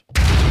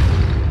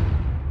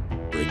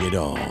Bring it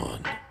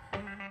on.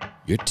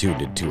 You're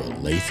tuned into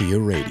Aletheia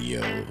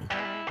Radio.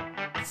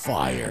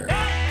 Fire. The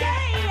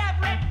day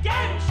of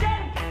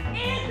redemption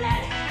is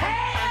at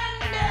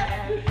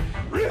hand.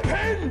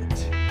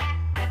 Repent,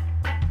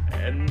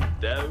 and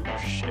thou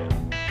shalt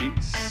be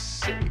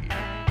saved.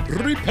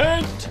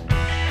 Repent.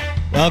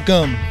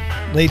 Welcome,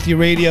 Aletheia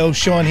Radio.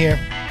 Sean here.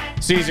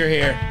 Caesar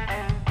here.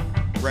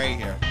 Ray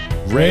here.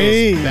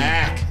 Ray is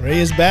back. Ray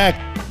is back.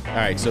 All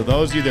right, so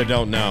those of you that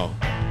don't know,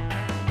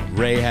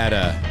 Ray had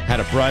a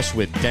brush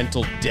with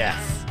dental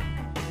death.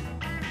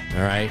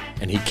 All right,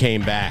 and he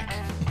came back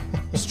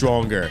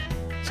stronger,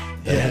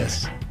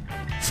 Yes.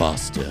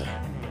 faster,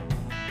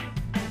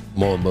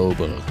 more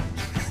mobile,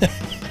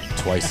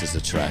 twice as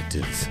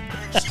attractive.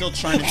 Still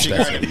trying to figure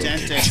out if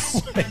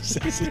dentists.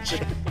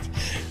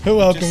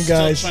 Welcome, Just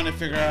guys. Still trying to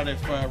figure out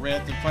if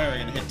Wrath and Fire are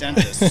going to hit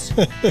dentists.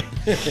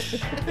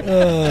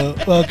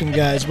 Welcome,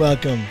 guys.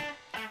 Welcome.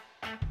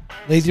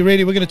 Aletheia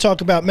Radio, we're going to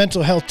talk about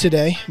mental health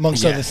today,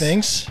 amongst other Yes.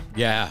 things.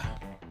 Yeah,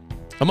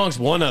 amongst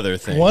one other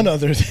thing. One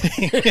other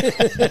thing.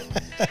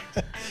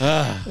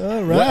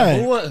 All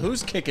right.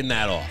 Who's kicking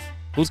that off?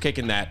 Who's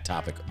kicking that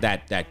topic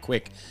that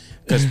quick?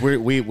 Because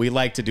we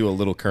like to do a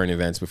little current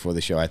events before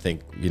the show. I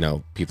think,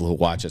 people who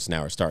watch us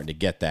now are starting to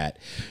get that.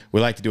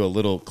 We like to do a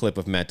little clip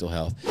of mental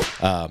health,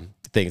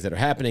 things that are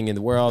happening in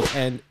the world.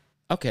 And,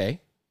 okay,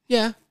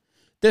 yeah,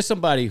 there's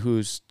somebody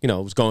who's,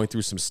 was going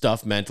through some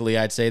stuff mentally,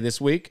 I'd say, this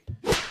week.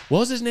 What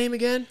was his name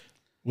again?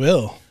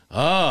 Will.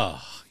 Oh,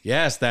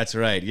 yes, that's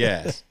right.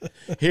 Yes.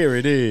 Here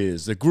it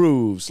is. The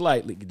groove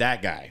slightly.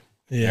 That guy.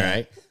 Yeah. All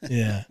right.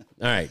 Yeah.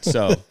 All right.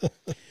 So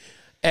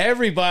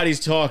everybody's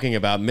talking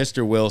about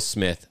Mr. Will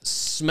Smith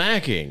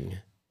smacking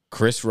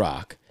Chris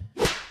Rock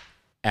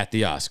at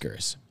the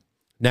Oscars.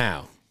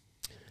 Now,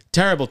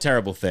 terrible,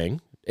 terrible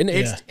thing. And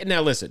it's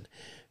now listen,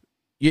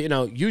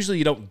 usually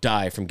you don't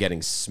die from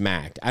getting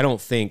smacked. I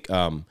don't think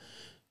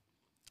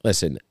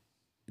listen,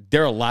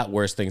 there are a lot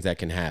worse things that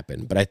can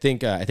happen, but I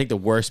think the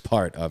worst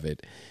part of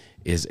it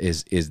is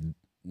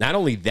not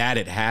only that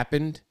it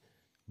happened,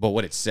 but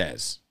what it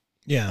says.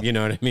 Yeah. You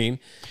know what I mean?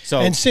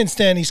 So And since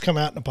then, he's come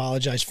out and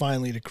apologized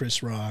finally to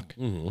Chris Rock,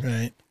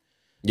 right?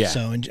 yeah.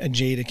 So, and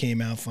Jada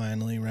came out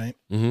finally, right?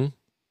 Mm-hmm.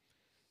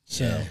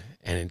 So, Yeah.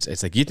 And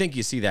it's like, you think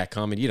you see that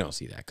coming? You don't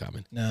see that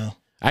coming. no.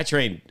 I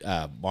trained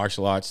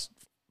martial arts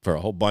for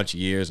a whole bunch of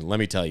years, and let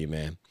me tell you,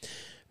 man,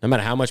 no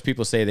matter how much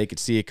people say they could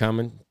see it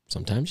coming,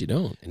 sometimes you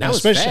don't. And that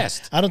was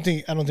fast. I don't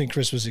think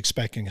Chris was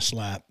expecting a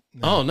slap.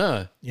 No. Oh,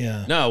 no.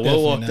 Yeah. No, Will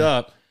definitely walked not.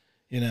 up.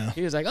 He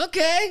He was like,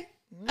 okay,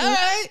 all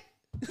right.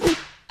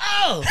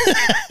 Oh,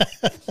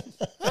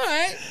 all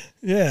right.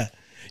 Yeah.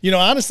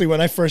 Honestly,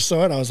 when I first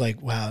saw it, I was like,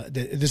 wow,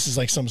 this is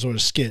like some sort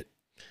of skit.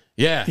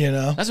 Yeah.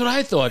 That's what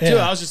I thought, too.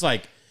 Yeah. I was just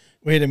like,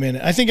 Wait a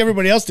minute. I think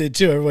everybody else did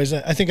too.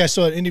 I think I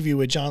saw an interview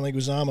with John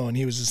Leguizamo, and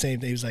he was the same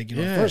thing. He was like,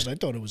 at first I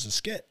thought it was a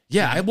skit.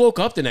 yeah, I woke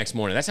up the next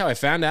morning. That's how I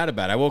found out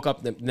about it. I woke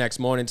up the next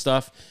morning and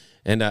stuff,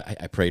 and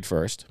I prayed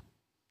first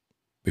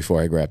before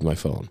I grabbed my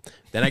phone.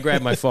 Then I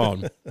grabbed my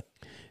phone,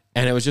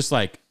 and it was just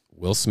like,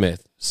 Will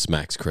Smith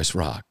smacks Chris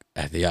Rock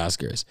at the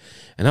Oscars.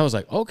 And I was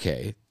like,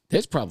 okay,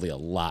 there's probably a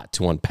lot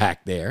to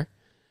unpack there,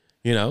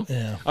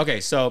 Yeah. Okay,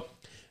 so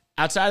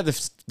outside of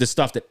the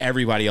stuff that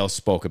everybody else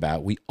spoke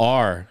about, we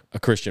are a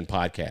Christian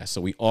podcast, so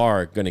we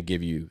are going to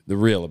give you the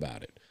real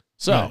about it.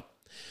 So Right.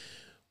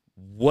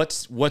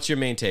 what's your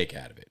main take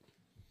out of it?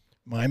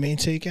 My main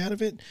take out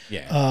of it,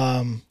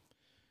 Yeah.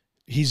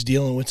 he's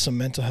dealing with some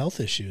mental health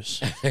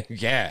issues.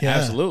 Yeah, Yeah.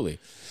 absolutely.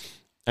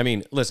 I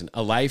mean, listen,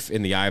 a life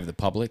in the eye of the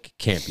public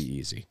can't be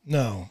easy.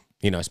 No.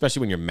 Especially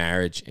when your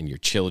marriage and your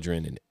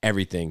children and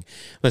everything.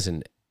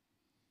 Listen,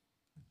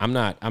 I'm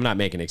not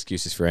making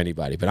excuses for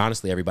anybody, but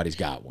honestly, everybody's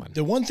got one.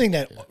 The one thing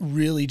that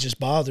really just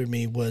bothered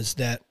me was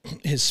that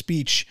his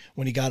speech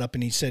when he got up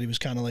and he said he was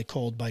kind of like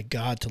called by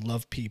God to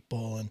love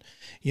people, and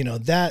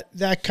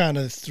that kind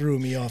of threw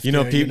me off.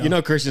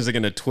 Christians are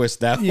going to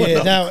twist that one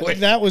Yeah, up quick.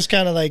 that was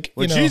kind of like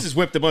Well, Jesus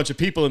whipped a bunch of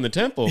people in the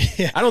temple.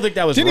 Yeah. I don't think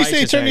that was Didn't he say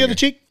righteous turn the anger. other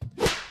cheek?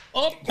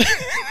 Oh,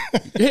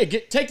 hey,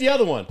 take the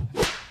other one.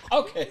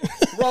 Okay,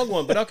 wrong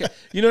one, but okay.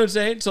 You know what I'm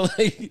saying?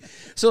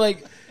 So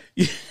like,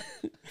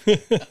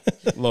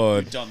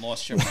 Lord, Done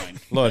lost your mind.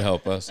 Lord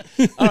help us.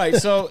 All right,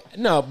 so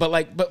no,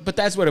 but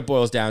that's what it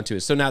boils down to.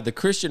 So now the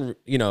Christian,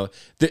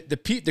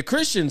 the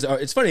Christians are.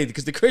 It's funny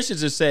because the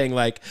Christians are saying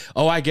like,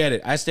 "Oh, I get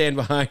it. I stand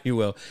behind you,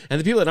 Will," and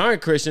the people that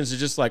aren't Christians are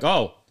just like,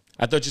 "Oh,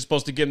 I thought you're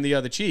supposed to give him the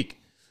other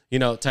cheek,"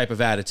 type of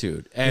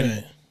attitude. And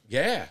Right.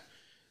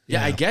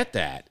 yeah, I get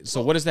that.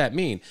 So what does that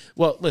mean?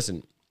 Well,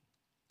 listen,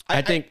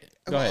 I think.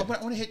 Go ahead. I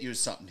want to hit you with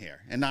something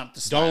here, and not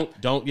the slap.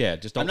 Just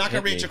don't. I'm not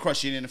going to hit reach me.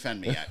 across. You didn't offend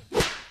me yet.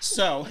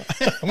 So,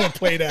 I'm gonna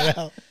play that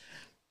out.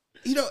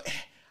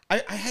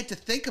 I had to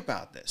think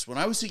about this. When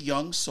I was a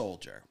young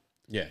soldier,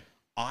 Yeah.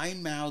 I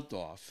mouthed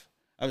off.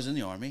 I was in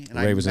the Army. And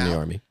Ray was in the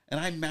Army. And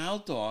I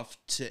mouthed off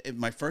in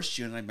my first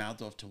unit, I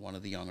mouthed off to one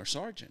of the younger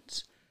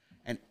sergeants.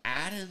 And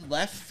out in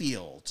left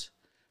field,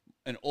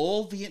 an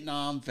old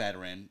Vietnam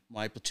veteran,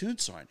 my platoon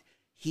sergeant,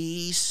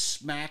 he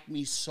smacked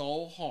me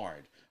so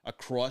hard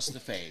across the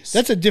face.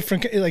 That's a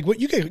different, like what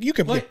you could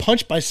get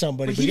punched by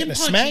somebody, But but he getting a didn't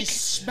punch. smack. He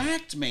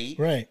smacked me.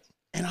 Right.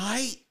 And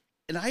I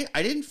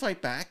didn't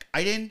fight back.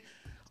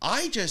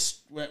 I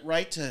just went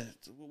right to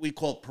what we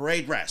call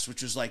parade rest,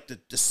 which was like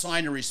the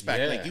sign of respect.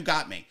 Yeah. Like, you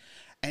got me.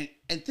 And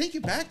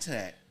thinking back to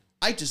that,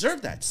 I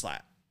deserved that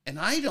slap. And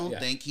I don't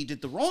think he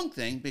did the wrong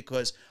thing,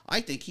 because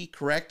I think he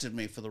corrected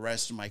me for the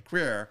rest of my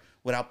career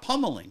without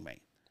pummeling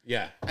me.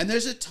 Yeah. And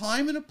there's a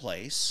time and a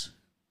place.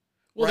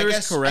 Well, where there I is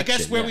guess, correction. I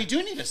guess where yeah. we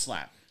do need a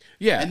slap.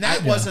 Yeah. And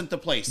that wasn't the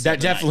place. That the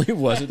other night. definitely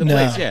wasn't the No.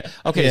 place. Yeah.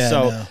 Okay. Yeah,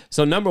 so no.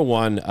 so number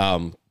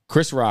one,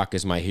 Chris Rock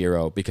is my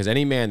hero, because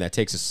any man that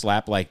takes a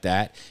slap like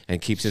that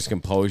and keeps his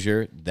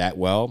composure that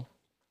well,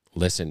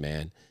 listen,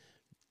 man,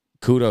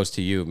 kudos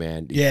to you,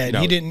 man. Yeah, You and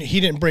know, he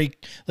didn't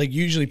break, like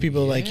usually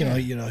people like,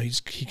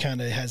 he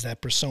kind of has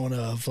that persona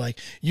of like,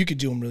 you could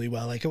do him really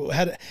well. Like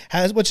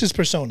what's his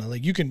persona?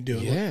 Like, you can do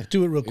it. Yeah.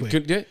 Do it real quick.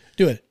 Could-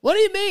 Do it. What do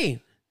you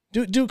mean?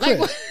 Do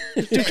Chris.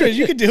 Do Chris.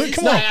 You can do it.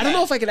 Come on. I don't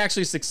know if I could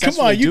actually successfully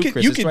Come on. You do can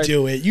Chris's, right?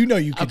 do it. You know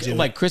you can do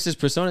Like it. Chris's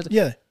persona.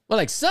 Yeah. Well,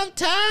 like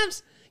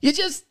sometimes you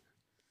just,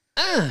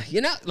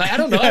 like I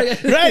don't know.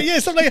 Right, yeah,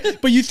 something like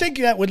that. But you think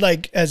that would,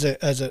 like, as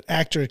an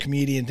actor, a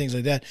comedian, things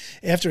like that,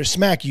 after a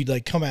smack, you'd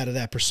like come out of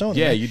that persona.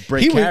 Yeah, right? you'd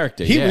break He was-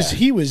 character, He yeah.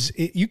 was.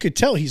 You could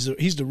tell he's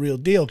the real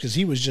deal, because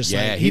he was just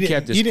Yeah, like he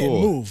kept his he didn't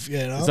cool. move.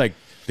 You know, It's like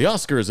the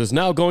Oscars is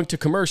now going to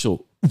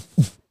commercial.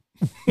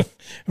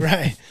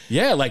 right.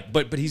 Yeah, like,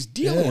 but he's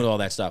dealing Yeah. with all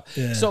that stuff.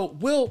 Yeah.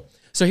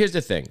 So here's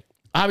the thing.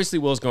 Obviously,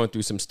 Will's going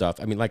through some stuff.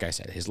 I mean, like I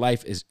said, his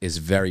life is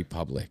very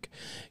public,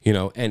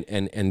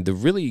 and the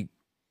really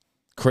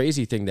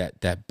crazy thing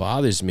that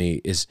bothers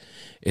me is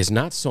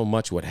not so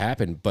much what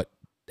happened, but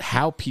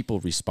how people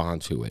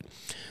respond to it.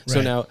 So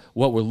Right. now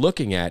what we're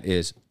looking at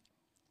is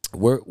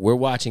we're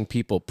watching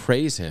people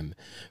praise him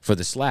for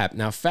the slap.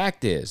 Now,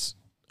 fact is,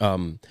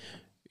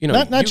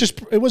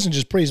 It wasn't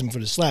just praise him for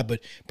the slap,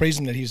 but praise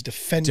him that he's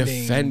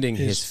defending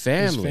his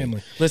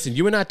family. Listen,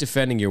 you were not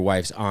defending your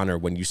wife's honor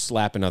when you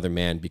slap another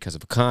man because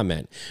of a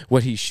comment.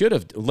 What he should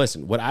have,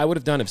 what I would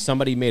have done if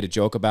somebody made a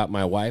joke about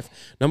my wife,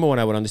 number one,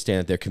 I would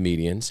understand that they're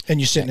comedians. And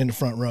you're sitting in the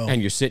front row. And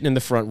you're sitting in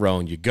the front row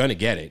and you're going to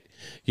get it.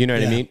 You know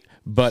what I Yeah. mean?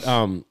 But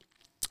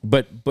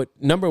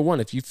number one,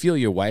 if you feel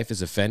your wife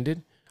is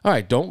offended, all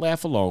right, don't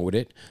laugh along with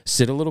it.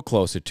 Sit a little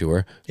closer to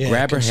her, Yeah,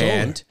 grab her console her.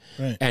 hand,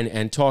 Right.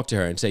 and talk to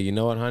her and say, you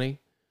know what, honey?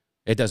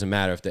 It doesn't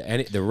matter if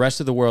the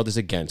rest of the world is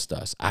against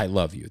us. I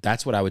love you.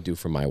 That's what I would do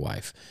for my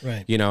wife.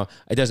 Right.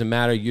 It doesn't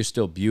matter. You're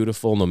still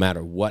beautiful no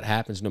matter what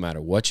happens, no matter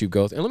what you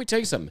go through. And let me tell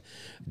you something.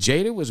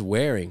 Jada was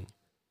wearing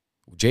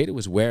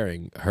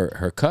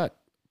her cut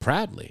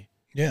proudly.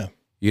 Yeah.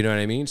 You know what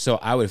I mean? So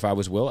if I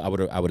was Will, I would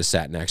have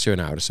sat next to her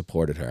and I would have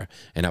supported her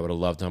and I would have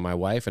loved on my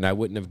wife and I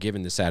wouldn't have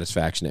given the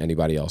satisfaction to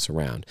anybody else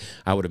around.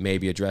 I would have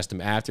maybe addressed him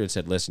after and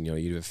said, "Listen,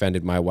 you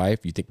offended my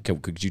wife. You think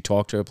could you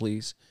talk to her,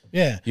 please?"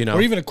 Yeah.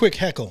 Or even a quick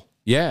heckle.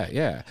 Yeah,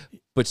 yeah.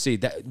 But see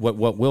that what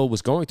Will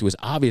was going through is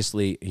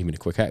obviously even a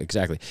quick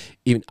exactly.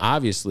 Even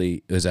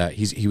obviously is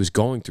he was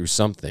going through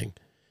something,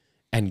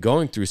 and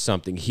going through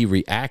something he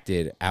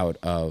reacted out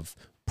of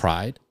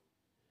pride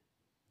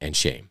and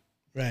shame.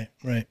 Right,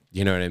 right.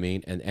 You know what I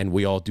mean? And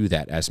we all do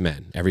that as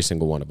men, every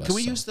single one of us. Can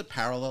we so use the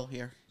parallel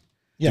here?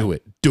 Yeah. do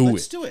it?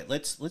 Let's do it.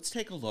 Let's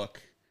take a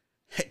look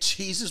at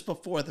Jesus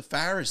before the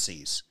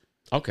Pharisees.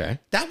 Okay.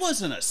 That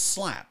wasn't a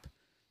slap.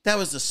 That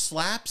was a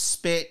slap,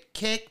 spit,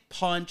 kick,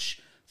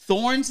 punch,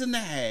 thorns in the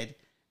head,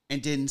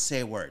 and didn't say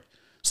a word.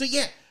 So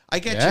yeah, I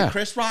get Yeah. you.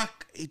 Chris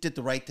Rock, he did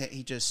the right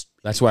thing.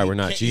 That's why we're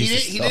not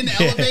Jesus, He though.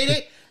 didn't elevate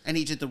it, and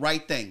he did the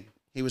right thing.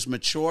 He was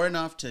mature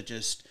enough to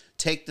just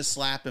take the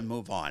slap and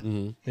move on.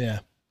 Mm-hmm. Yeah.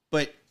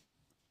 But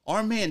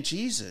our man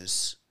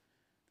Jesus,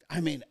 I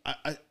mean,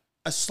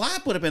 a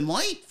slap would have been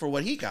light for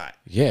what he got.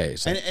 Yeah.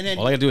 It's like, And then-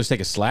 all I gotta do is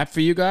take a slap for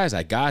you guys.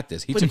 I got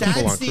this. He But took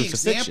people on that's the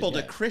crucifixion. example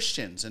yeah. to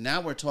Christians. And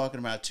now we're talking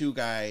about two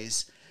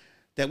guys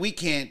that we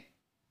can't,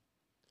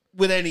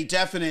 with any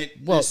definite,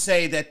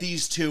 say that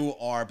these two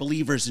are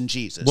believers in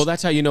Jesus. Well,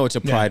 that's how you know it's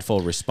a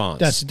prideful response.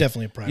 That's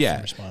definitely a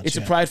prideful response. It's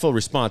a prideful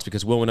response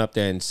because Will went up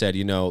there and said,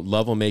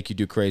 love will make you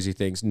do crazy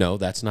things. No,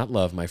 that's not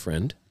love, my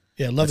friend.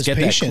 Yeah, love Let's is get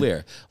patient. that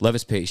clear. Love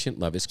is patient.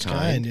 Love is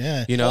kind.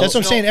 Yeah. Holds That's what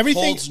I'm saying.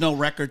 Everything holds no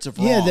records of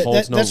wrong. Yeah,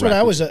 Holds no that's what I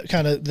records. was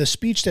kind of the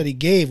speech that he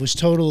gave was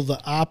total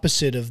the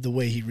opposite of the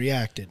way he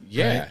reacted.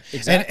 Yeah, right?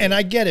 exactly. And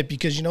I get it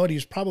because you know what, he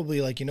was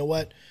probably like, you know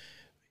what,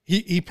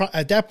 he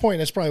at that point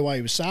that's probably why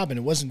he was sobbing.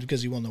 It wasn't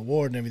because he won the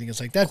award and everything else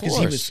like that,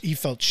 because he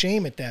felt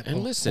shame at that point.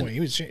 listen, He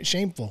was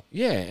shameful.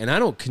 Yeah, and I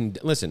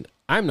don't listen.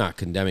 I'm not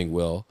condemning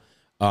Will.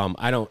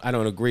 I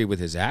don't agree with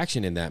his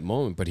action in that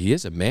moment, but he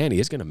is a man. He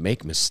is going to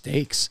make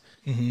mistakes,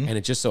 and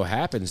it just so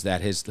happens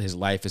that his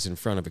life is in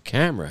front of a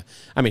camera.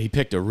 I mean, he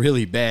picked a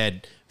really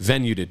bad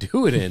venue to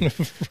do it in,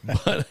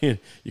 but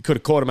you could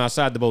have caught him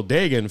outside the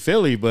bodega in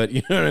Philly. But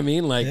you know what I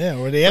mean, like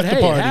Or the but after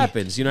hey, party. it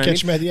happens. You know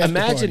Catch what I him mean? at the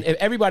after Imagine party. if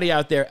everybody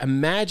out there.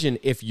 Imagine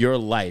if your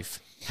life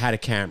had a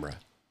camera.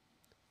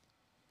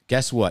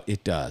 Guess what?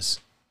 It does.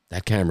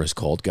 That camera is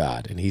called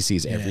God, and he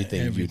sees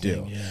everything you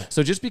do. yeah.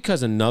 So just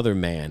because another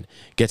man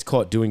gets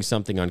caught doing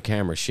something on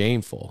camera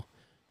shameful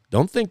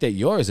don't think that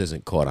yours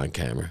isn't caught on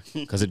camera,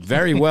 because it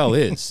very well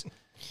is.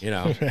 You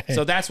know,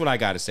 so that's what I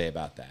got to say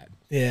about that.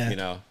 Yeah. You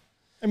know,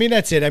 I mean,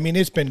 that's it. I mean,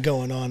 it's been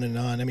going on and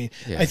on. I mean,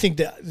 Yeah. I think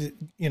that,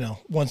 you know,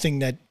 one thing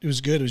that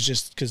was good was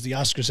just because the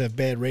Oscars have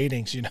bad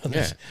ratings, you know.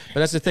 yeah.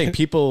 But that's the thing.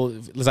 People,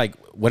 it's like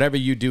whatever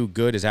you do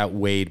good is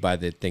outweighed by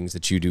the things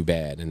that you do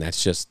bad, and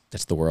that's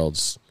the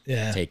world's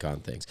take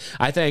on things.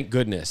 I thank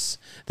goodness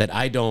that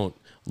I don't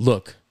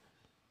look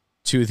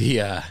to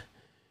the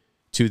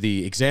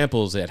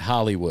examples at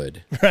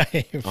Hollywood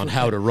on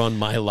how to run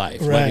my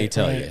life. Let me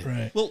tell you.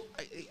 Right. Well,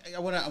 I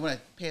want to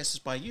pass this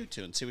by you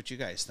two and see what you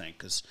guys think,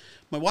 because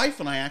my wife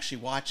and I actually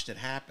watched it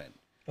happen.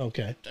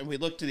 Okay. And we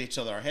looked at each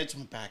other. Our heads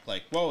went back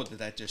like, whoa, did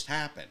that just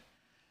happen?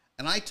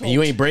 And I told And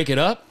you ain't break it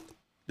up?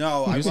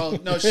 No,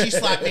 no, she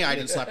slapped me. I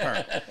didn't slap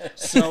her.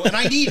 So, and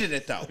I needed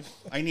it, though.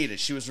 I needed it.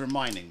 She was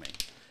reminding me.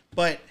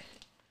 But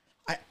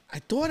I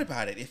thought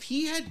about it. If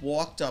he had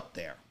walked up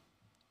there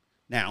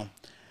now,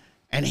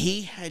 and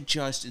he had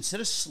just, instead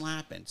of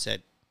slapping,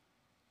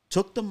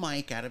 took the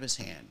mic out of his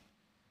hand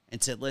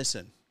and said,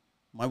 listen,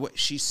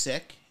 she's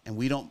sick, and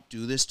we don't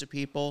do this to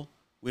people.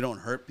 We don't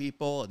hurt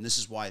people, and this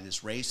is why this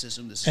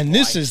racism.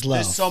 This is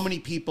love. There's so many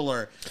people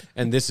are.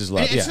 And this is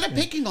love. And instead of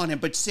picking on him,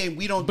 but saying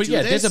we don't do But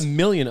yeah, this. there's a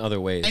million other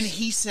ways. And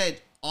he said,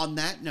 on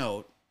that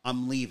note,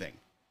 I'm leaving.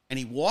 And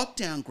he walked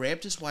down,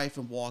 grabbed his wife,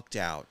 and walked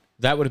out.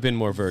 That would have been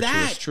more virtuous.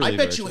 That, truly I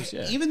bet virtuous,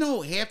 you, even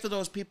though half of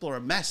those people are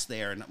a mess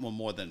there, and well,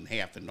 more than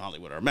half in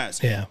Hollywood are a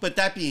mess. Yeah. But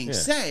that being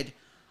said,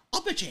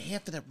 I'll bet you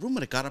half of that room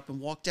would have got up and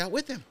walked out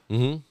with him.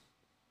 Mm-hmm.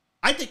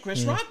 I think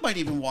Chris Rock might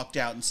even walked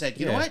out and said,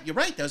 you know what? You're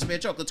right. That was a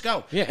bad joke. Let's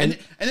go. Yeah, and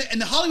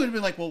the Hollywood would be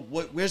like, well,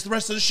 where's the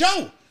rest of the show?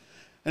 And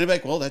they'd be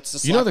like, well, that's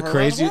the You know the slap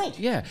crazy, around the world.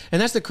 yeah,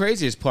 and that's the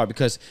craziest part,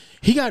 because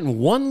he got in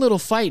one little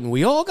fight and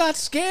we all got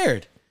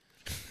scared.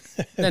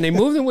 And they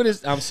moved him with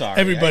his. I'm sorry,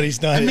 Everybody's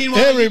done And it.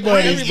 meanwhile,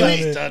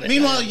 Everybody's done it.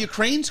 Meanwhile,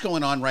 Ukraine's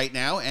going on right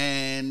now,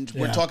 and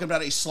we're talking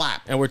about a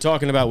slap. And we're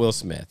talking about Will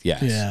Smith.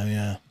 Yes.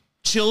 Yeah.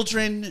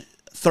 Children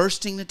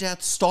thirsting to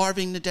death,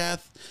 starving to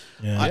death.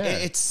 Yeah.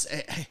 It's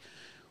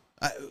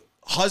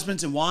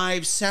husbands and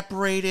wives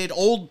separated,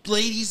 old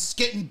ladies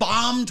getting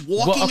bombed,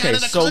 walking out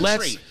of the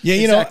country. Yeah,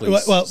 you Exactly. know,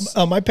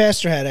 well, my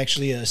pastor had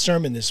actually a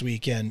sermon this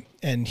weekend,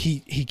 and he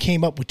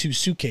came up with 2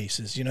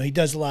 suitcases. You know, he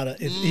does a lot of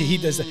he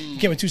does. He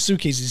came with 2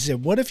 suitcases. He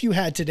said, "What if you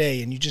had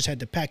today, and you just had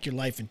to pack your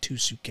life in 2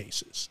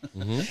 suitcases?"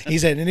 He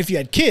said, "And if you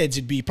had kids,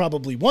 it'd be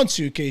probably 1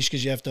 suitcase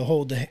because you have to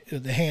hold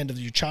the hand of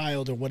your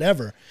child or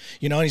whatever.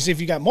 You know." And he said,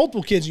 "If you got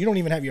multiple kids, and you don't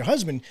even have your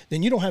husband,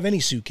 then you don't have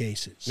any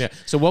suitcases." Yeah.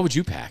 So what would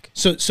you pack?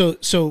 So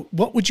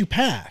what would you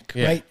pack,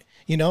 Yeah. right?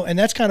 You know, and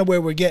that's kind of where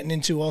we're getting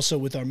into also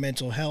with our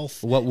mental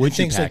health. What would and you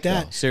things pack? like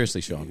that? Though? Seriously,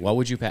 Sean, what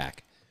would you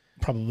pack?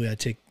 Probably I'd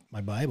take my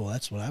Bible.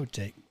 That's what I would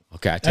take.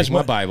 Okay, I That's take my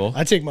what- Bible.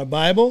 I take my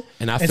Bible,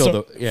 And I fill some,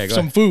 the- yeah, go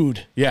some ahead.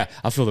 food. Yeah,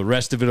 I'll fill the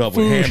rest of it up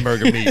with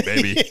hamburger meat,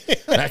 baby.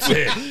 That's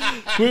it.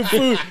 With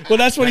food. Well,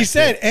 that's what he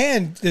said.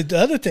 And the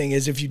other thing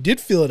is, if you did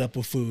fill it up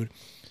with food,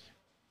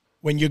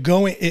 when you're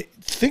going,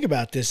 think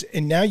about this,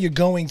 and now you're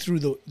going through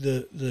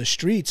the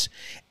streets,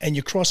 and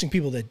you're crossing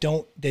people that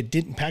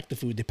didn't pack the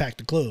food, they packed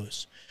the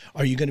clothes.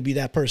 Are you going to be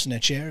that person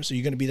that shares? Are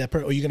you going to be that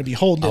person? Are you going to be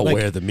holding I'll it? Like,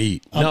 wear the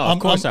meat. No, of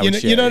course I would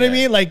share. You know what I yeah.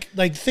 mean? Like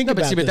think No,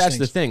 about. but those that's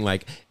the things. thing.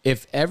 Like,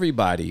 if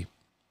everybody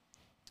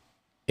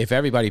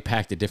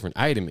packed a different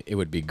item, it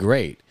would be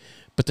great.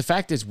 But the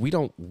fact is, we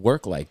don't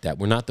work like that.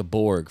 We're not the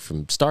Borg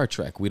from Star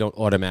Trek. We don't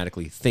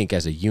automatically think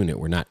as a unit.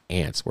 We're not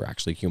ants. We're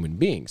actually human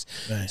beings.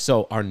 Right.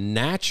 So our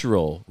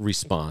natural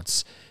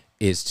response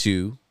is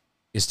to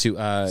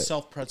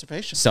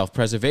Self-preservation.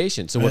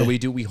 self-preservation. So what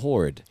do? We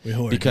hoard. We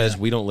hoard, because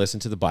yeah. we don't listen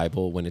to the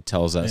Bible when it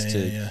tells us Yeah, to,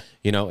 yeah.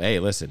 you know, hey,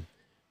 listen,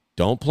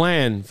 don't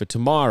plan for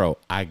tomorrow.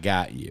 I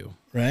got you.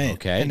 Right.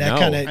 Okay. And that No.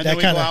 kind And of then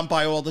we go out and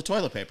buy all the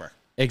toilet paper.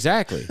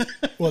 Exactly.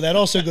 well, that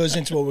also goes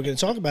into what we're going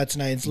to talk about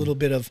tonight. It's a little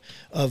bit of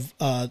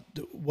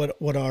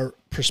what our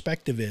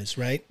perspective is,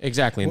 right?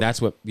 Exactly. And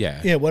that's what,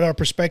 Yeah, what our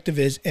perspective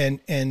is,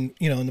 and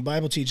you know, and the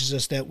Bible teaches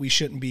us that we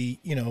shouldn't be,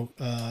 you know,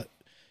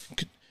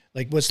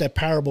 like what's that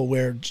parable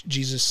where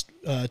Jesus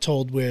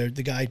told where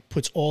the guy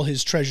puts all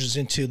his treasures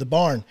into the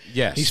barn?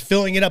 Yes. He's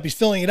filling it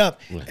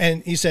up,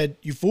 and he said,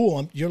 "You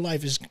fool! Your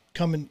life is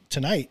coming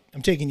tonight.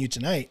 I'm taking you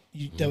tonight.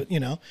 You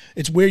know,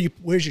 it's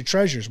where's your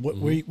treasures? Where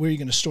are you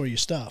going to store your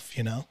stuff?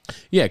 You know."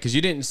 Yeah, because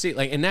you didn't see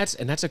and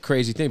that's a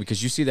crazy thing,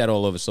 because you see that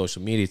all over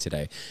social media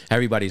today.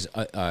 Everybody's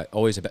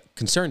always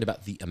concerned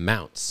about the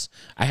amounts.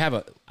 I have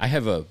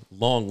a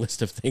long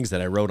list of things that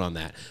I wrote on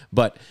that,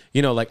 but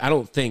you know, like I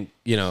don't think,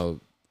 you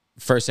know,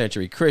 first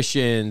century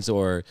Christians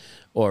or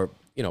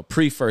you know,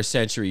 pre-first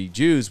century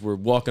Jews were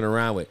walking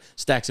around with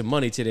stacks of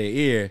money to their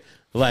ear,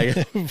 like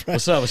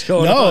what's up, what's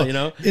going on, you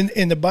know?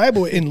 In the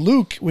Bible, in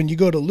Luke, when you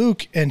go to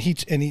Luke and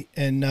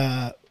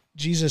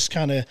Jesus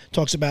kind of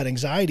talks about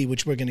anxiety,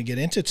 which we're going to get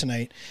into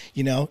tonight.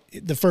 You know,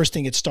 the first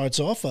thing it starts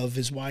off of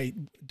is why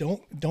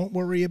don't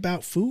worry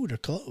about food or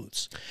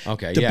clothes.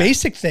 Okay, the yeah.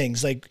 basic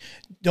things, like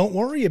don't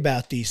worry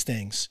about these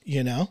things.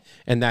 You know,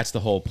 And that's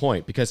the whole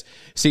point. Because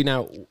see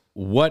now,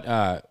 what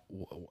I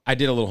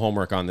did a little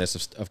homework on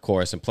this, of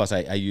course, and plus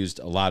I used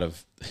a lot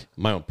of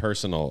my own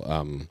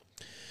personal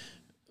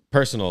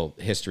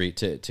history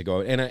to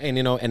go and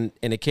you know and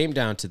it came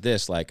down to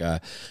this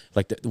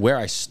where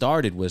I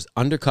started was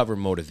undercover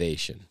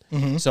motivation.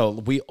 So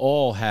we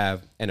all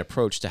have an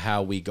approach to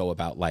how we go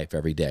about life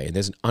every day, and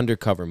there's an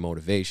undercover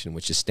motivation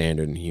which is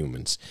standard in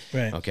humans.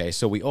 Right. Okay,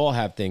 so we all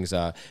have things.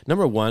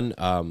 Number one,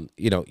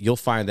 you know, you'll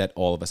find that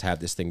all of us have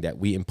this thing that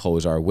we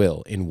impose our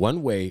will in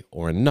one way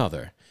or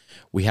another.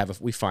 We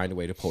find a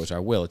way to impose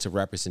our will. It's a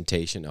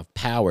representation of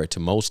power to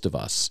most of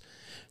us.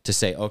 To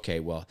say,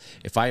 okay, well,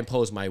 if I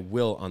impose my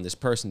will on this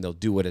person, they'll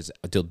do what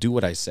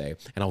I say,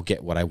 and I'll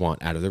get what I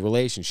want out of the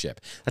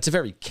relationship. That's a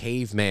very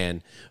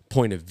caveman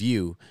point of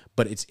view,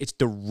 but it's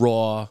the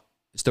raw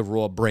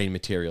brain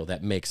material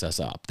that makes us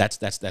up.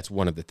 That's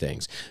one of the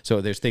things.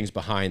 So there's things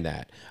behind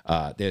that.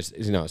 There's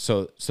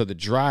so the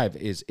drive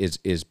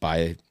is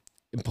by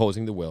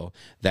imposing the will,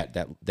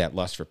 that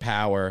lust for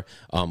power,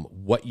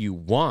 what you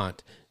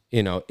want.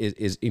 You know,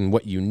 is in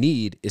what you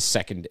need is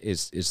second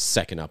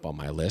up on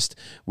my list,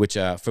 which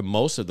for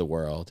most of the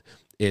world,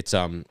 it's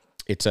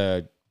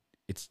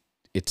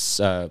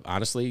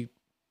honestly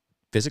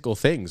physical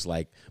things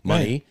like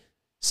money,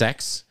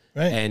 sex,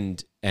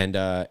 and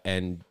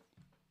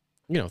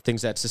you know,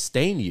 things that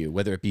sustain you,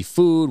 whether it be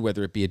food,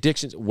 whether it be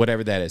addictions,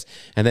 whatever that is.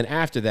 And then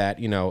after that,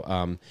 you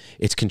know,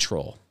 it's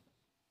control.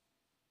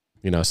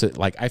 You know, so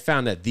like I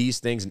found that these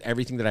things and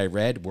everything that I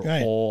read were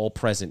all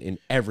present in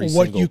every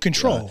what single you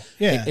control.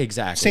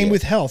 Exactly. Same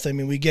with health. I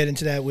mean, we get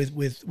into that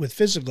with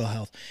physical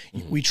health.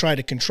 We try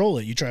to control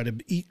it. You try to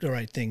eat the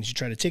right things. You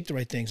try to take the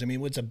right things. I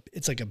mean,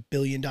 it's like $1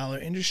 billion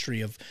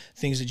industry of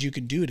things that you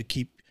can do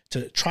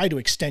to try to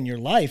extend your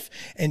life.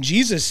 And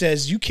Jesus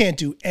says you can't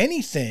do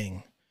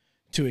anything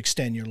to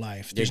extend your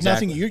life. There's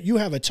nothing. You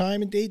have a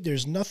time and date.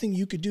 There's nothing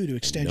you could do to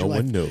extend your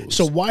life. No one knows.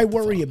 So why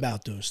worry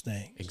about those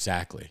things?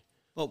 Exactly.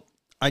 Well,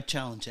 I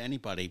challenge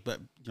anybody, but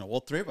you know, all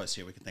three of us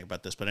here, we can think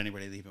about this, but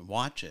anybody that even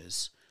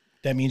watches.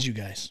 That means you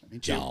guys.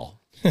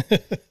 Y'all.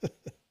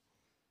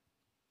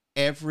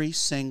 Every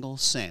single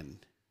sin,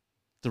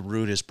 the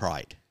root is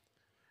pride.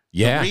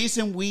 Yeah. The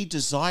reason we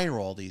desire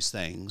all these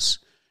things,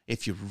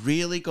 if you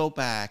really go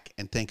back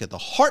and think of the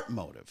heart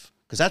motive,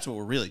 because that's what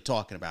we're really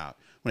talking about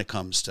when it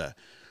comes to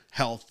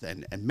health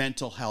and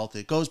mental health,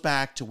 it goes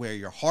back to where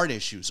your heart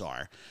issues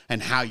are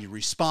and how you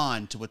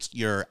respond to what's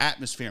your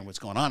atmosphere and what's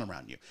going on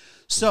around you.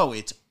 So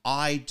it's,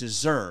 I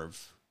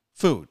deserve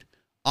food.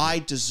 I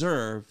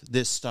deserve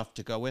this stuff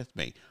to go with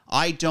me.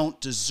 I don't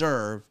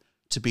deserve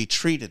to be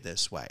treated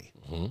this way.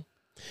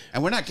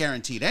 And we're not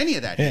guaranteed any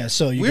of that. Yeah, here.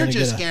 so we're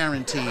just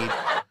guaranteed.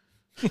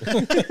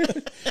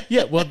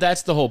 Yeah, well,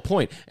 that's the whole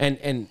point.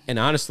 And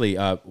honestly,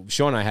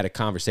 Sean and I had a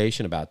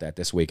conversation about that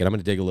this week, and I'm going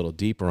to dig a little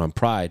deeper on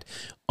pride.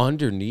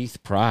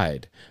 Underneath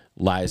pride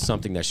lies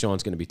something that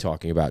Sean's going to be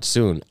talking about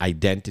soon: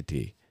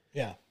 identity.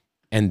 Yeah.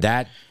 And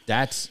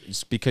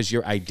that's because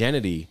your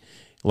identity,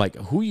 like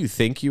who you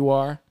think you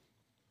are,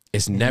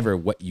 is never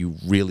what you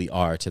really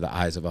are to the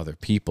eyes of other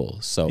people.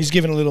 So He's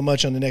giving a little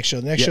much on the next show.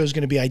 The next show is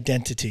going to be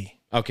identity.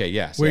 okay,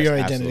 yes, Where yes, your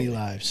identity absolutely.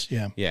 lives.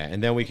 Yeah. Yeah,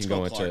 and then we can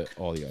go into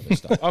all the other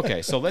stuff.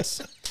 Okay, so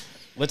let's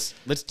So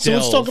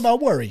let's talk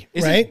about worry,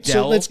 Is it right? So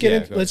delve? let's get Yeah,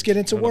 in, go let's ahead. get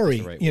into I don't know if worry.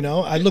 it's the right You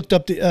know, I looked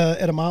up the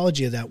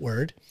etymology of that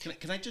word.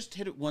 Can I just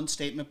hit it one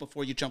statement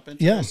before you jump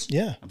into Yeah, this?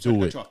 yeah. I'm sorry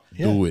to cut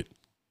you off. Do it.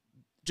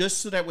 Just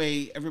so that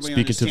way everybody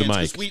Speak into the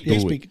understands. 'cause mic. We,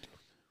 Do we, it.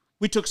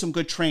 we took some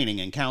good training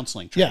in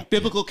counseling training, Yeah.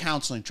 biblical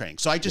counseling training.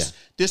 So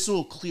this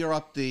will clear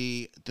up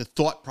the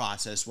thought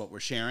process, what we're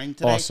sharing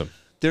today. Awesome.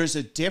 There's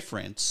a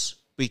difference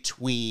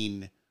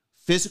between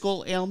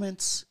physical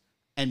ailments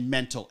and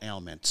mental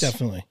ailments.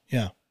 Definitely.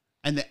 Yeah.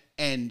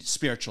 And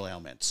spiritual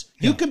ailments.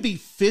 You can be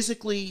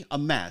physically a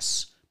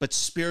mess, but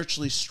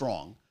spiritually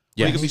strong.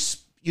 Or Yes.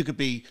 you could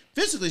be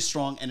physically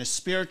strong and a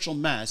spiritual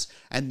mess,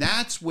 and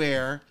that's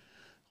where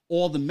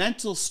all the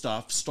mental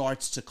stuff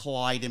starts to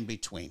collide in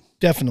between.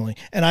 Definitely.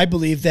 And I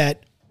believe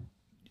that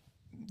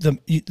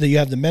you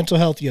have the mental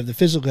health, you have the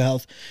physical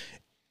health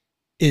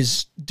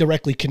is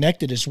directly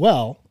connected as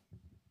well.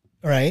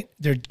 Right?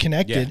 They're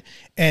connected,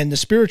 Yeah. and the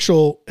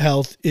spiritual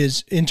health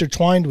is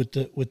intertwined with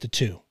the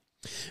two.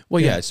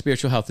 Well, yeah,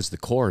 spiritual health is the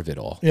core of it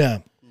all. Yeah.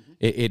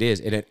 It is,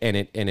 and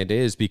it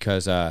is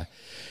because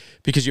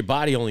your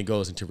body only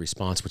goes into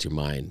response what your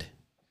mind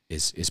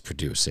is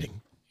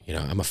producing. You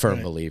know, I'm a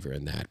firm believer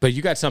in that. But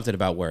you got something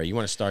about worry. You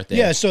want to start there?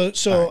 Yeah.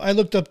 So I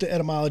looked up the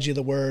etymology of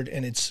the word,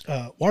 and it's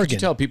wargin. Could you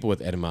tell people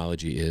what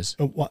etymology is?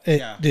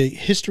 The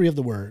history of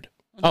the word.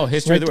 Oh,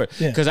 history of the word.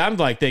 Yeah. Because I'm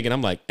like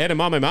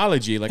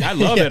edamamemology. Like I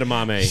love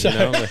edamame. You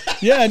know,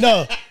 like, Yeah.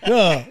 No.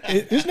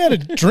 Isn't that a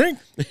drink?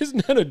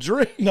 isn't that a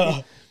drink?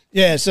 No.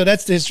 Yeah. So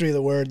that's the history of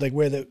the word, like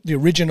where the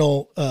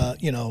original,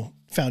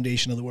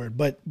 foundation of the word.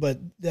 But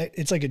that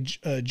it's like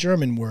a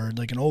German word,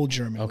 like an old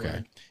German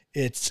word.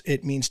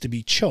 it means to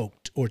be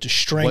choked or to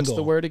strangle. What's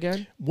the word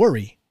again?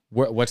 Worry.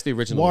 What's the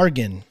original?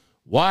 Wargan.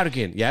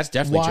 Wargan. Yeah, it's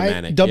definitely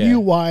Germanic.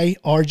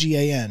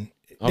 Wyrgan.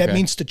 That Okay.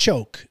 means to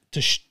choke,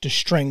 to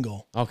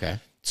strangle. Okay.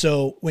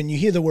 So when you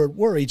hear the word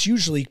worry, it's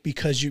usually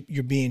because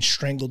you're being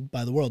strangled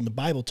by the world, and the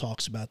Bible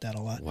talks about that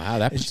a lot. Wow,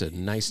 that puts a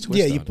nice twist.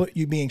 Yeah, on it.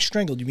 you're being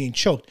strangled, you're being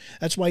choked.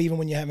 That's why even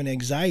when you have an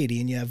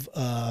anxiety and you have,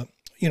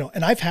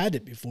 and I've had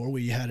it before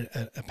where you had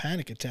a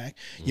panic attack,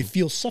 you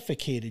feel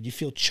suffocated, you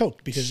feel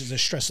choked because of the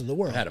stress of the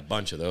world. I had a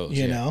bunch of those.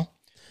 You yeah. know,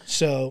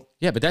 so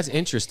Yeah, but that's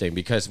interesting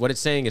because what it's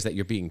saying is that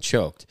you're being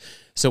choked.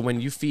 So when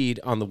you feed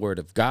on the word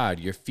of God,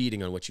 you're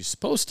feeding on what you're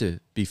supposed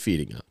to be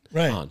feeding on.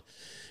 Right.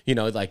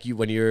 Like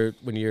when you're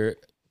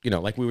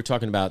like we were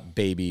talking about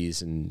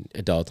babies and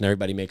adults, and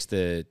everybody makes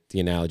the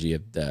analogy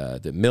of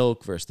the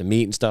milk versus the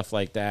meat and stuff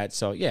like that.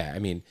 So yeah, I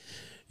mean,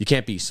 you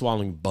can't be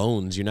swallowing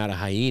bones. You're not a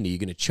hyena. You're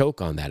going to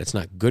choke on that. It's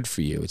not good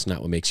for you. It's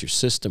not what makes your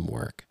system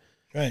work.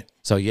 right.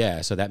 So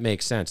yeah, so that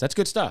makes sense. That's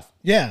good stuff.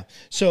 Yeah.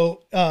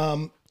 So,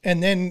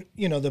 and then,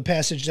 the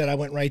passage that I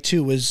went right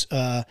to was,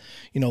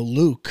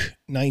 Luke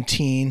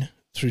 19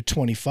 through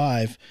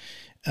 25,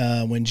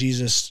 when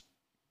Jesus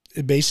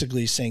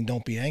basically is saying,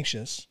 don't be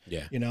anxious.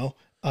 Yeah.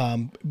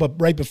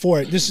 But right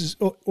before it, this is,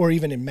 or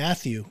even in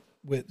Matthew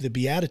with the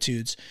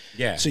Beatitudes.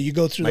 Yeah. So you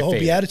go through My the whole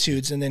favorite.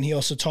 Beatitudes, and then he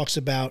also talks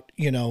about,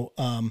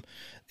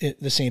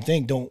 the same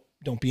thing.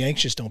 Don't be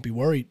anxious. Don't be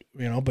worried,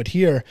 but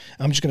here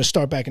I'm just going to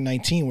start back in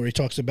 19 where he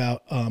talks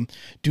about,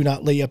 do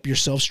not lay up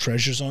yourselves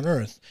treasures on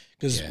earth.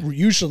 Because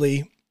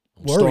usually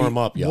worry, Store 'em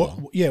up,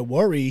 y'all.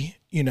 worry,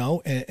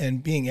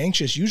 and being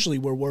anxious. Usually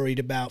we're worried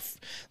about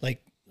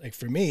like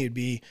for me, it'd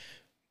be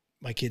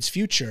my kid's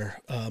future,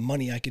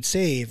 money I could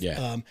save.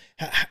 Yeah.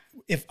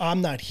 If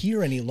I'm not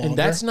here any longer, And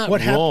that's not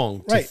what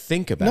wrong to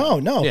think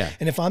about. No. Yeah.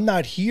 And if I'm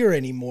not here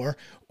anymore,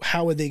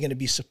 how are they going to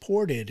be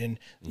supported? And,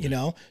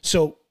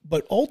 so,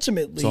 but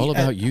ultimately, It's all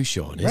about you,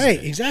 Sean. Isn't right,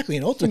 it? exactly.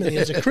 And ultimately,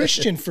 as a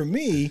Christian, for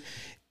me,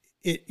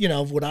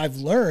 what I've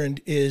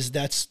learned is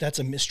that's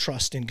a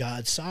mistrust in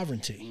God's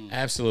sovereignty.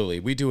 Absolutely.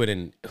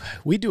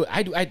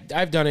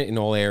 I've done it in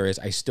all areas.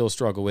 I still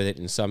struggle with it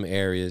in some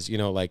areas,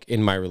 like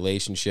in my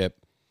relationship.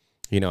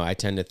 I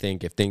tend to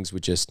think if things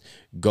would just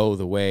go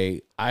the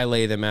way I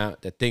lay them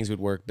out, that things would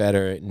work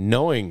better,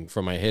 knowing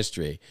from my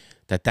history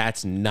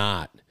that's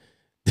not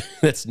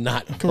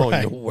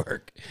going to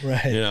work.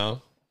 Right.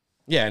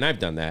 Yeah, and I've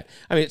done that.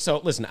 I mean,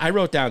 so listen, I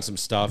wrote down some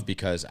stuff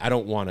because I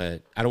don't want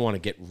to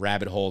get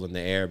rabbit hole in the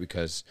air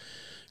because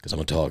I'm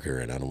a talker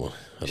and I won't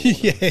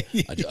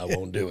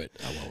do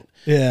it. I won't.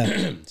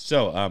 Yeah.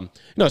 So,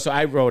 so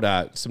I wrote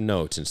some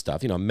notes and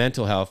stuff.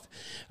 Mental health.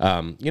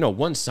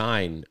 One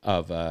sign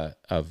of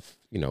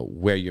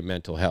where your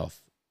mental health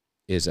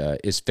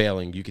is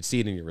failing. You can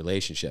see it in your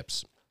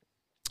relationships.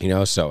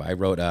 So I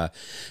wrote.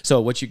 So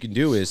what you can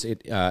do is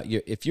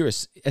if you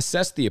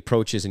assess the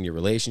approaches in your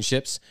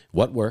relationships,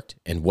 what worked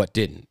and what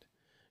didn't.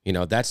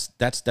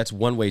 That's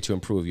one way to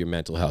improve your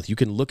mental health. You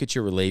can look at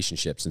your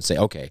relationships and say,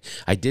 okay,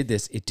 I did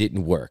this, it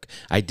didn't work.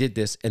 I did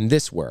this, and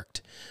this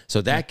worked. So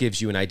that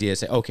gives you an idea to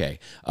say, okay,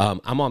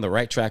 I'm on the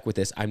right track with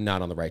this. I'm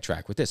not on the right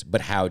track with this.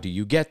 But how do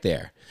you get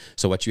there?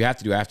 So what you have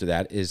to do after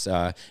that is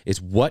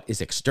what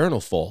is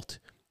external fault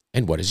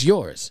and what is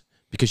yours?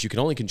 Because you can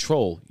only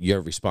control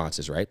your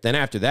responses, right? Then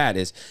after that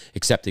is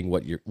accepting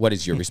what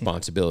is your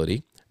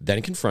responsibility,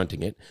 then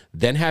confronting it,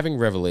 then having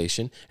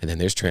revelation, and then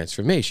there's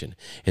transformation.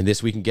 And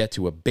this we can get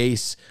to a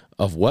base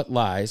of what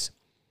lies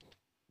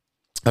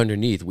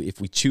underneath.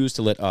 If we choose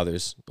to let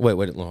others,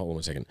 hold on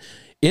 1 second.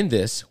 In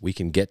this, we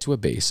can get to a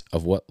base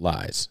of what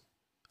lies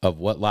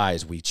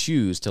we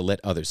choose to let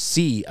others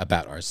see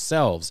about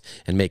ourselves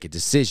and make a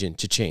decision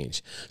to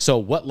change. So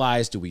what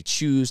lies do we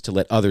choose to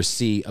let others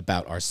see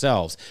about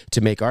ourselves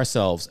to make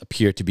ourselves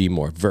appear to be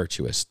more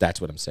virtuous? That's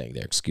what I'm saying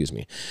there, excuse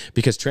me.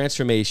 Because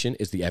transformation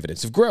is the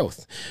evidence of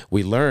growth.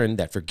 We learn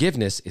that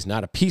forgiveness is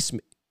not a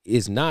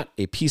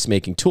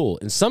peacemaking tool.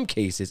 In some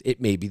cases,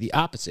 it may be the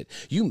opposite.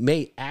 You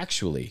may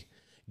actually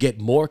get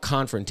more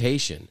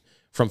confrontation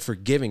from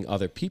forgiving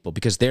other people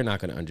because they're not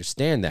going to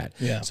understand that.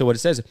 Yeah. So what it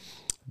says,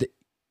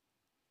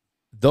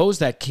 those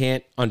that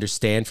can't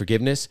understand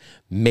forgiveness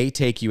may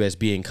take you as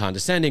being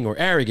condescending or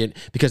arrogant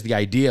because the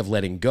idea of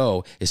letting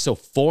go is so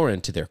foreign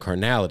to their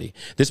carnality.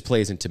 This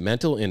plays into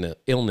mental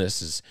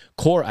illness's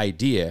core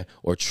idea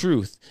or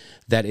truth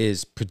that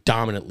is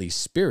predominantly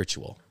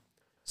spiritual.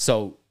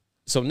 So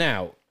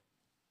now,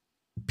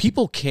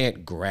 people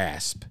can't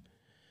grasp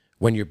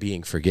when you're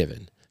being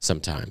forgiven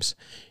sometimes.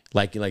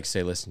 Like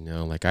say, listen,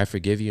 I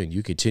forgive you and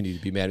you continue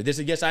to be mad at this.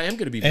 And yes, I am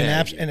going to be mad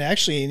at you. And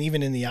actually, and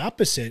even in the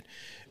opposite,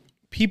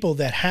 people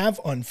that have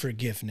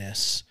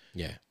unforgiveness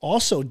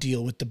also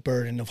deal with the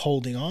burden of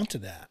holding on to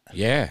that.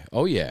 Yeah.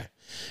 Oh yeah.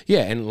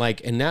 Yeah. And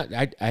now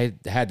I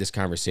had this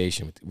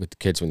conversation with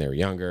kids when they were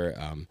younger.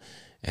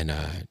 And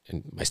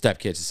my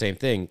stepkids, the same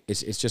thing.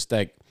 It's just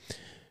like,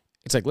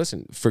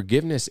 listen,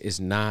 forgiveness is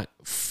not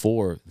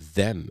for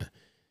them.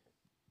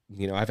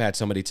 I've had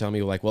somebody tell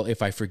me well,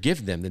 if I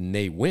forgive them, then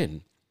they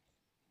win.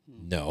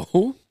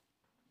 No.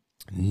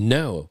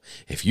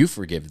 If you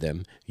forgive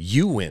them,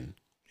 you win.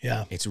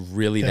 Yeah. It's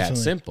really Definitely.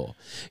 that simple.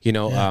 You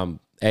know, Yeah.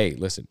 hey,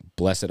 listen,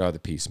 blessed are the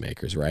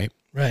peacemakers, right?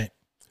 Right.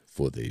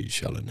 For they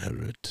shall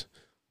inherit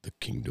the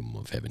kingdom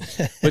of heaven.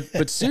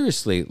 But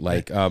seriously,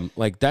 like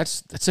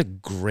that's a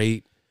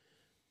great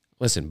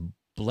listen,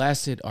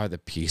 blessed are the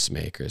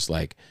peacemakers.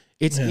 Like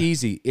it's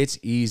easy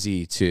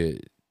to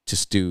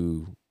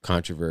stew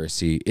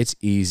controversy. It's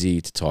easy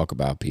to talk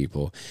about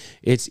people.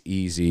 It's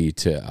easy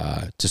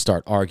to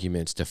start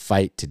arguments, to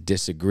fight, to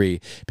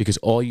disagree, because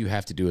all you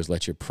have to do is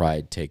let your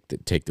pride take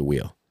the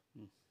wheel.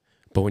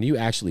 But when you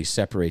actually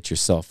separate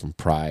yourself from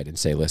pride and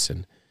say,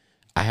 listen,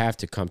 I have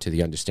to come to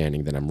the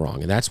understanding that I'm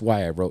wrong. And that's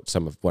why I wrote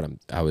some of what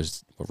I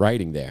was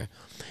writing there,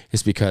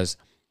 is because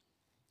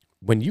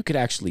when you could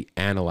actually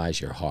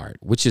analyze your heart,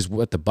 which is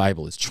what the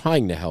Bible is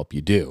trying to help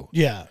you do.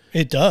 Yeah,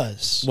 it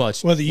does. Well,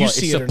 it's, whether you well,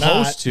 see it's it or not.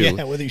 supposed to.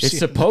 Yeah, whether you it's see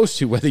supposed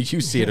to, whether you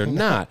see it or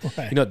not.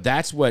 Right. You know,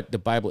 that's what the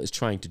Bible is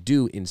trying to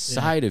do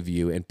inside of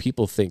you. And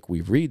people think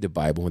we read the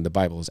Bible when the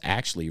Bible has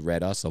actually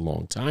read us a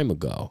long time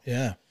ago.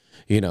 Yeah.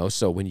 You know,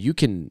 so when you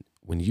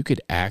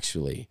could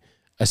actually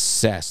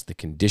assess the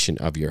condition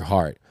of your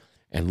heart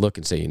and look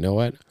and say, you know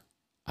what,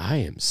 I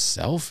am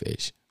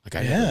selfish. Like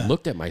I never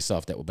looked at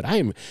myself that way, but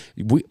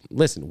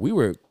we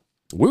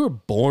were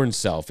born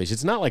selfish.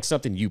 It's not like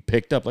something you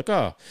picked up like,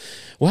 oh,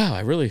 wow,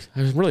 I'm really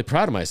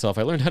proud of myself.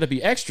 I learned how to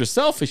be extra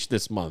selfish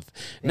this month.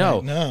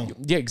 No.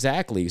 Yeah,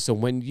 exactly. So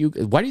why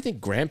do you think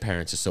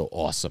grandparents are so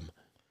awesome?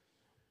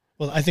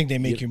 Well, I think they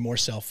make you more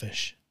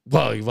selfish.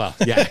 Well,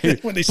 yeah.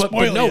 When they but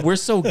spoil no, you. we're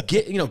so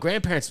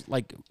grandparents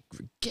like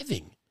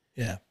giving.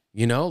 Yeah.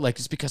 You know, like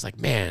it's because like,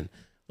 man,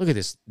 look at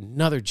this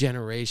another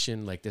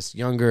generation, like this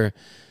younger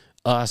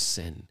us,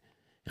 and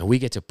we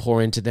get to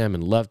pour into them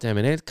and love them.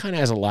 And it kind of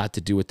has a lot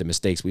to do with the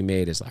mistakes we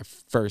made as our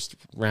first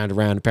round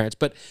around the parents.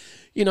 But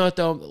you know what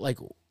though, like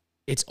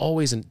there's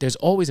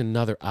always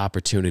another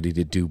opportunity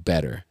to do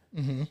better.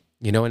 Mm-hmm.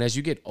 You know, and as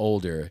you get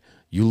older,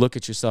 you look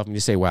at yourself and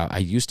you say, wow, I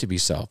used to be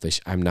selfish.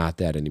 I'm not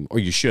that anymore. Or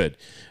you should.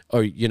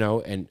 Or, you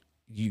know, and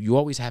you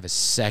always have a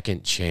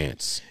second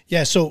chance.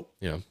 Yeah. So,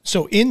 You know,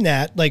 so in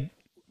that, like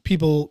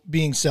people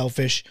being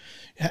selfish,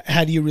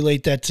 how do you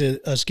relate that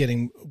to us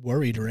getting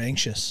worried or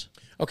anxious?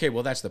 okay,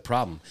 well, that's the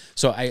problem.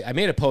 So I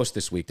made a post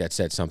this week that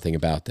said something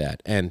about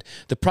that. And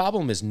the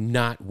problem is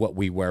not what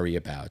we worry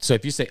about. So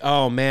if you say,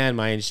 oh, man,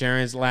 my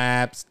insurance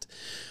lapsed,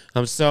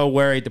 I'm so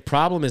worried. The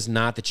problem is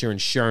not that your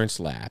insurance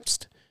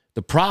lapsed.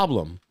 The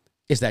problem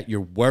is that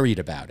you're worried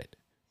about it,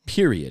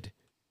 period.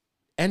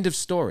 End of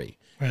story.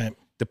 Right.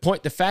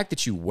 The fact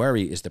that you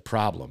worry is the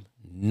problem,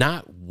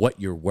 not what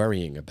you're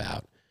worrying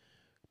about.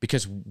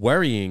 Because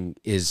worrying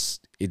it's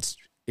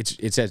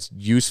as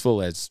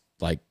useful as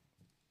like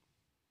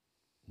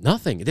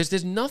nothing.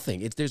 There's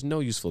nothing. There's no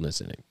usefulness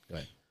in it. Go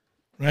ahead.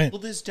 Right.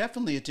 Well, there's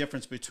definitely a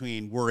difference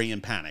between worry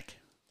and panic.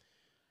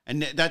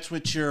 And that's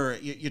what you're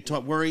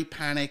taught: worry,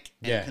 panic,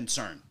 and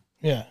concern.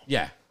 Yeah.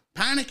 Yeah.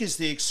 Panic is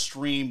the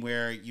extreme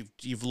where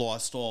you've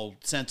lost all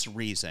sense of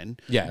reason.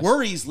 Yes.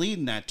 Worry's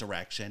leading that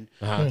direction.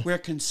 Uh-huh. Where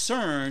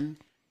concern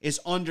is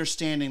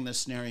understanding the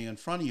scenario in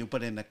front of you,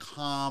 but in a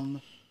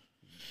calm,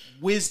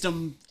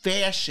 wisdom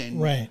fashion.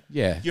 Right.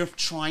 Yeah. You're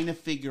trying to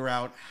figure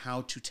out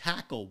how to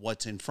tackle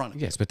what's in front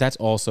of you. Yes, but that's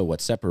also what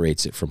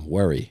separates it from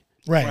worry.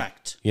 Right.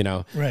 Correct. You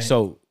know? Right.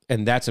 So,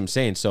 and that's what I'm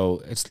saying.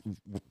 So it's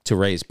to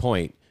Ray's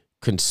point,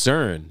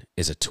 concern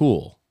is a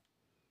tool.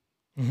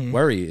 Mm-hmm.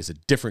 Worry is a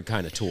different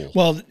kind of tool.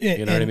 Well,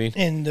 you know what I mean?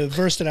 In the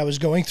verse that I was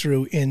going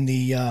through in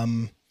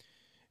the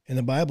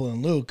Bible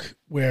in Luke,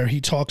 where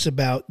he talks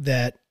about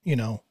that, you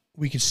know,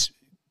 we could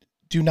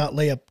do not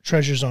lay up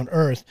treasures on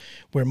earth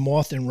where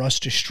moth and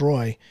rust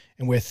destroy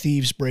and where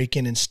thieves break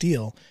in and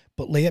steal,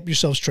 but lay up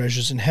yourselves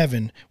treasures in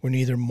heaven where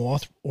neither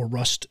moth or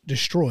rust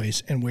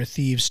destroys and where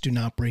thieves do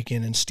not break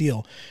in and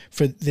steal.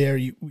 For there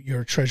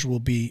your treasure will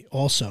be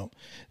also.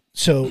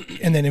 So,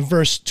 and then in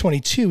verse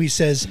 22, he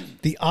says,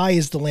 the eye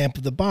is the lamp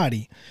of the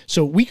body.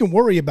 So we can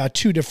worry about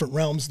two different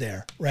realms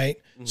there, right?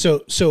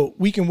 Mm-hmm. So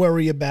we can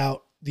worry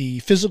about the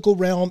physical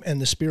realm and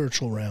the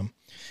spiritual realm,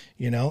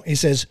 you know? He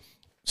says,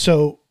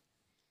 so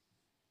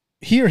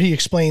here he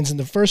explains in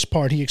the first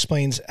part, he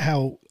explains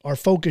how our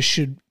focus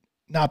should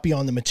not be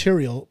on the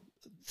material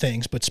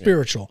things, but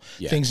spiritual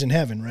things in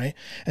heaven, right?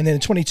 And then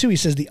in 22, he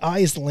says, the eye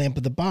is the lamp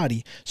of the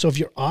body. So if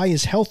your eye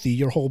is healthy,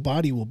 your whole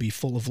body will be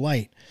full of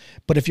light.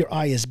 But if your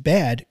eye is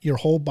bad, your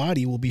whole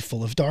body will be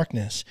full of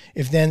darkness.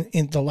 If then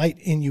the light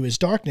in you is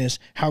darkness,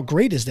 how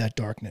great is that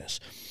darkness?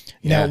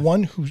 Now, no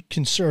one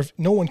can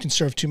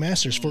serve two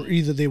masters, for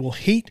either they will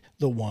hate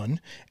the one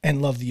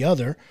and love the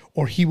other,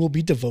 or he will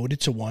be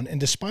devoted to one and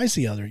despise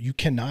the other. You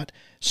cannot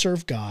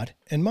serve God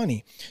and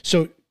money.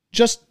 So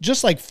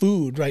just like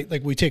food, right?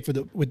 Like we take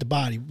with the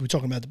body, we were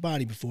talking about the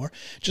body before,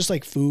 just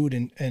like food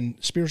and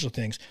spiritual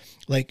things,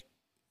 like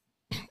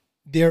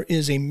there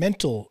is a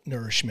mental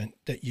nourishment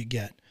that you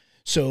get.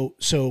 So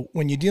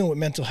when you're dealing with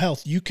mental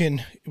health, you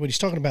can, what he's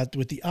talking about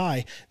with the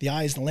eye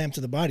is the lamp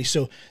to the body.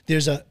 So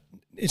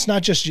it's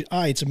not just your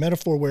eye, it's a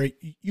metaphor where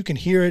you can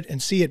hear it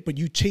and see it, but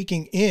you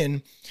taking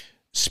in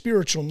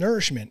spiritual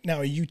nourishment. Now,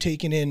 are you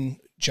taking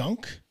in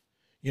junk?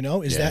 You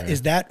know, is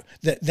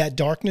that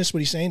darkness what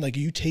he's saying? Like, are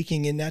you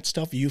taking in that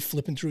stuff? Are you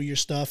flipping through your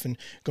stuff and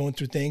going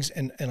through things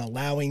and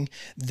allowing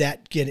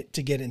that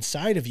to get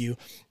inside of you?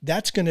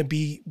 That's going to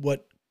be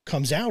what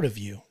comes out of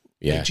you.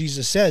 Yeah. Like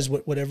Jesus says,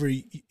 whatever,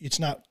 it's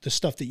not the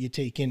stuff that you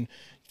take in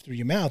through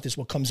your mouth, is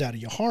what comes out of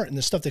your heart. And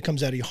the stuff that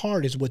comes out of your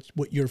heart is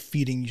what you're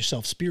feeding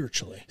yourself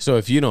spiritually. So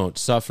if you don't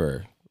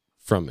suffer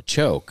from a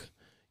choke,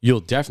 you'll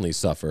definitely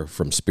suffer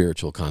from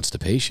spiritual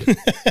constipation.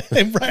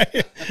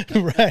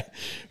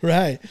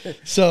 Right.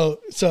 So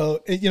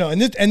you know,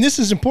 and this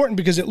is important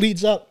because it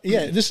leads up.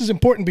 Yeah, this is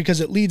important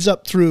because it leads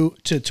up through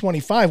to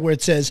 25, where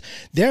it says,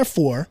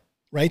 therefore,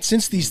 right,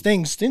 since these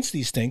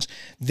things,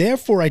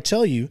 therefore I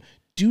tell you,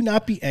 do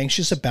not be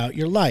anxious about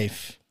your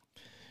life,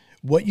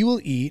 what you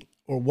will eat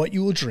or what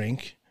you will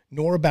drink,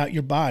 nor about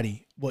your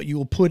body, what you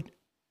will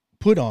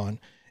put on.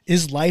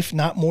 Is life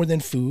not more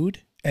than food,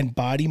 and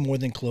body more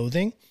than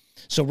clothing?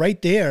 So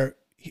right there,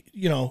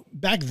 you know,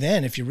 back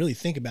then, if you really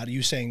think about it,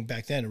 you saying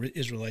back then,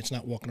 Israelites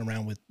not walking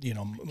around with, you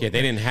know. Yeah,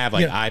 they didn't have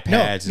like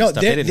iPads and no,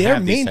 stuff. They didn't their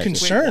have main these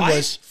concern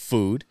was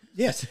food.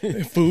 Yes,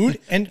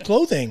 food and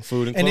clothing.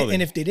 Food and clothing.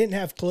 And if they didn't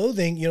have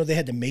clothing, you know, they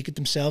had to make it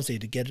themselves. They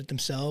had to get it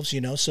themselves, you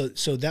know. So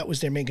that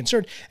was their main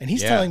concern. And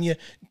he's telling you,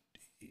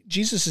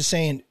 Jesus is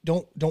saying,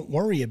 don't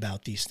worry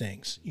about these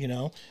things. You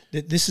know,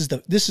 that this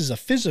is a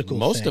physical.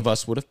 Most thing. of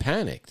us would have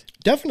panicked.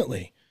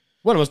 Definitely.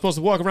 What, am I supposed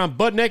to walk around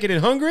butt naked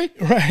and hungry?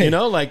 Right. You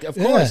know, like of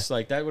course,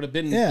 like that would have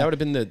been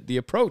the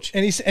approach.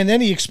 And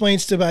then he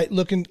explains to by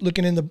looking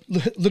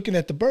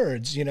at the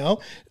birds, you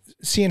know,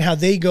 seeing how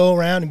they go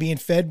around and being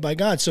fed by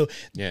God. So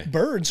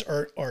birds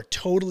are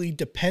totally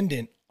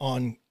dependent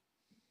on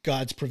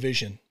God's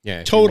provision.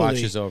 Yeah, totally.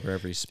 He watches over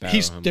every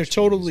sparrow. They're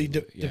totally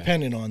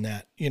dependent on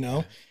that. You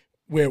know,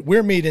 where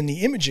we're made in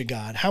the image of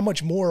God. How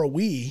much more are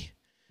we?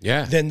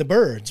 Yeah. Than the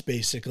birds,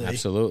 basically.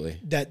 Absolutely.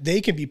 That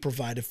they can be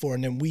provided for.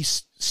 And then we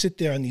sit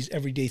there on these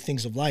everyday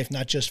things of life,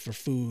 not just for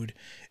food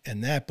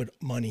and that, but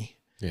money.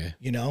 Yeah.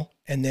 You know?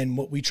 And then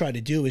what we try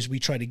to do is we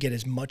try to get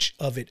as much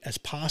of it as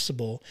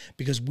possible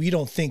because we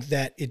don't think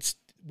that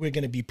we're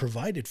going to be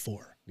provided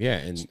for. Yeah.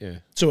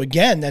 And So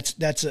again,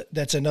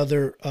 that's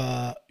another,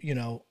 you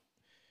know,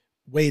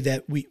 way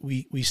that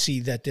we see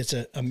that there's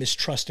a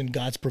mistrust in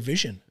God's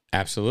provision.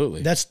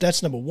 Absolutely.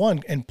 That's number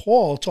one. And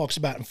Paul talks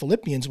about in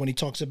Philippians when he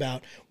talks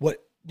about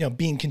what, you know,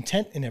 being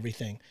content in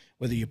everything,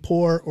 whether you're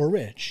poor or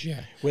rich,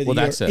 whether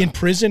you're in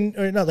prison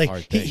or not.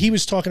 Like he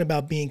was talking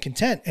about being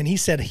content, and he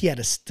said he had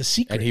the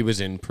secret. And he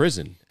was in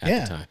prison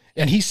at the time.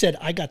 And he said,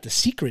 I got the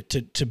secret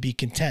to be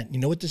content. You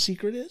know what the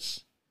secret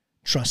is?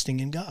 Trusting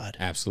in God.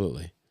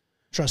 Absolutely.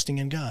 Trusting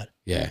in God.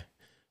 Yeah.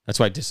 That's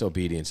why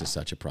disobedience is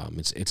such a problem.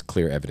 It's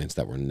clear evidence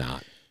that we're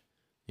not,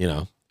 you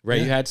know. Ray,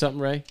 you had something,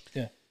 Ray?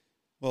 Yeah.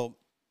 Well,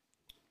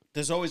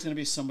 there's always going to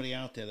be somebody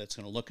out there that's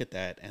going to look at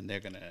that and they're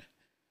going to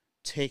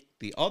take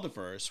the other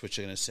verse, which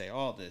are going to say,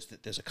 oh,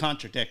 there's a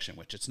contradiction,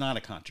 which it's not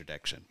a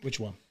contradiction. Which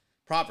one?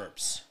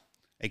 Proverbs.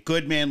 A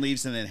good man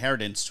leaves an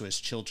inheritance to his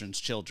children's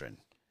children.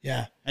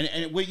 Yeah.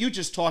 And what you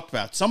just talked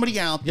about, somebody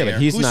out there. Yeah,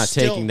 but he's who's not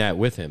still, taking that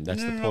with him.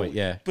 That's the point,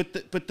 yeah.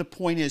 But the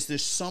point is,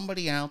 there's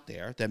somebody out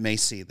there that may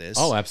see this.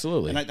 Oh,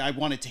 absolutely. And I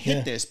wanted to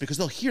hit this because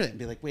they'll hear it and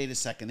be like, wait a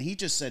second. He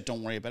just said,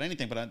 don't worry about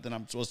anything, but then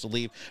I'm supposed to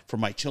leave for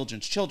my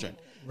children's children.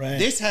 Right.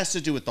 This has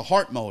to do with the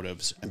heart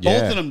motives, and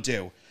both of them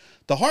do.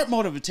 The heart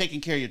motive of taking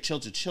care of your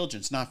children's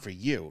children is not for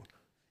you.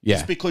 Yeah.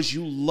 It's because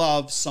you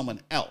love someone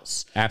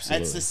else.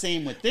 Absolutely. That's the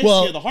same with this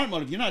here. The heart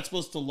motive, you're not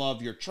supposed to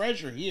love your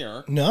treasure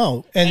here.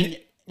 No. And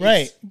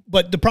right.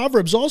 But the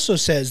Proverbs also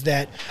says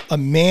that a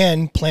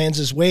man plans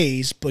his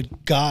ways,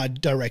 but God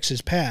directs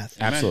his path.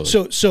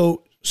 Absolutely.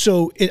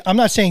 So I'm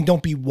not saying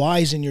don't be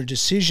wise in your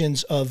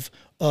decisions of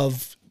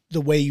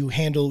the way you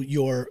handle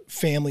your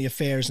family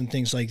affairs and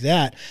things like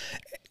that.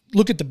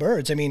 Look at the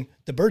birds. I mean,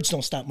 the birds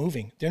don't stop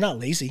moving. They're not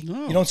lazy.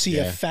 No. You don't see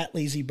a fat,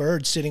 lazy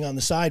bird sitting on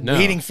the side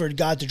waiting for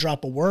God to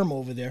drop a worm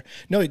over there.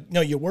 No,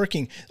 you're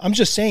working. I'm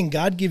just saying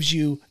God gives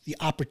you the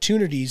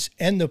opportunities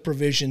and the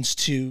provisions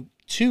to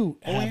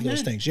have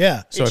those things.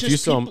 Yeah. So if you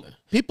saw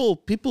people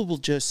will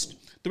just,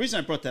 the reason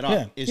I brought that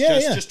up is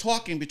just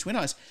talking between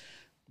us.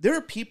 There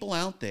are people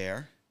out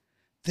there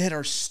that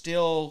are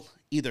still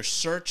either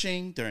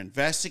searching, they're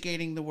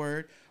investigating the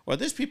word, or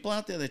there's people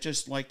out there that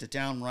just like to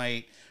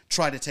downright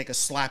try to take a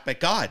slap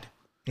at God.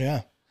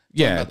 Yeah.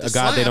 Yeah, a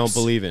God they don't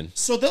believe in.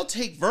 So they'll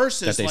take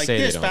verses like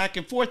this back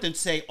and forth and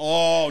say,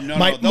 oh,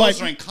 no,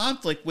 those are in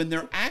conflict when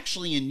they're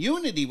actually in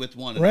unity with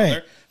one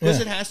another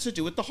because it has to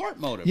do with the heart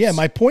motives. Yeah,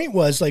 my point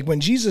was like when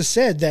Jesus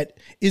said that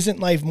isn't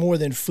life more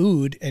than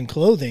food and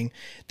clothing,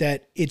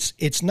 that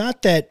it's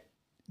not that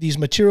these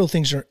material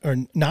things are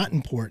not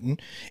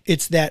important.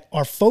 It's that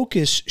our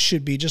focus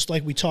should be, just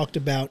like we talked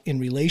about in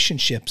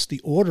relationships,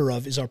 the order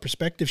of is our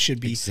perspective should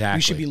be,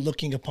 we should be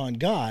looking upon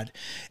God.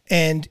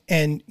 And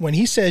when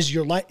he says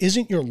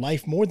isn't your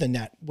life more than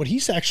that, what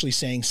he's actually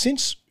saying,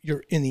 since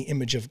you're in the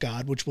image of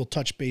God, which we'll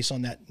touch base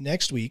on that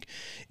next week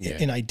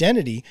in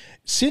identity,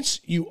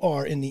 since you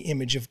are in the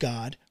image of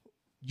God,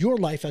 your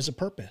life has a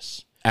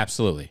purpose.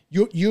 Absolutely.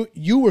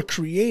 You were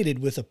created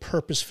with a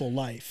purposeful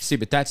life. See,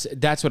 but that's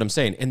what I'm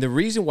saying. And the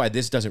reason why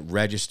this doesn't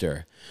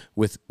register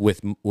with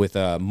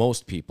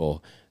most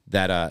people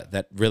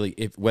that really,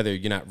 if whether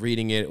you're not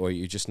reading it or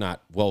you're just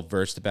not well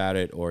versed about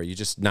it or you're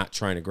just not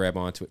trying to grab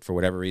onto it for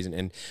whatever reason.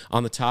 And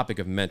on the topic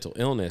of mental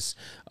illness,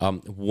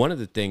 one of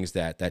the things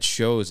that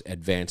shows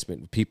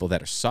advancement with people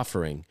that are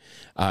suffering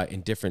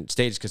in different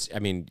stages, because I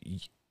mean,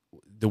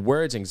 the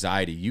words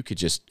anxiety, you could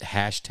just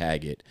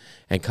hashtag it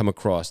and come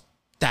across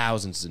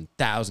thousands and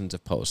thousands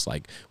of posts.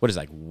 Like what is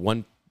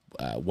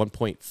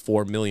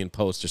 1.4 million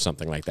posts or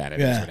something like that.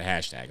 And that's with a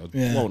hashtag. I was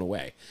blown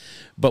away.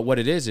 But what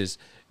it is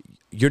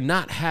you're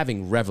not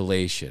having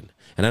revelation.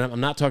 And I'm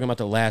not talking about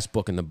the last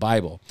book in the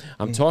Bible.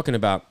 I'm talking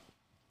about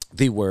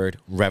the word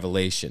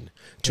revelation,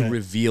 to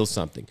reveal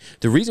something.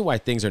 The reason why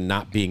things are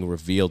not being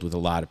revealed with a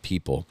lot of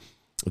people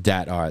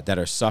that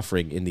are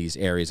suffering in these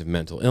areas of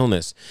mental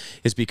illness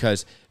is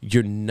because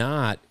you're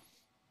not,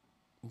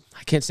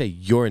 I can't say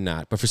you're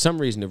not, but for some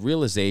reason the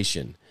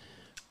realization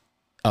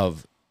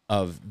of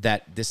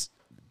that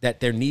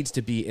there needs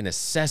to be an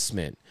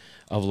assessment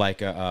of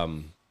like a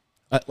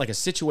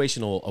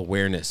situational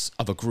awareness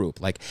of a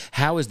group. Like,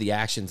 how is the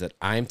actions that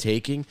I'm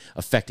taking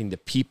affecting the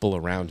people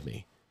around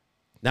me?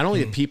 Not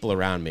only the people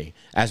around me.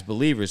 As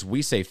believers,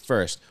 we say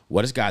first,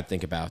 what does God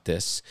think about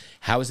this?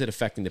 How is it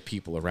affecting the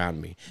people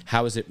around me?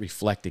 How is it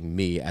reflecting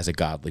me as a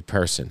godly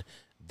person?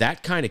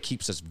 That kind of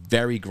keeps us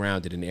very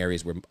grounded in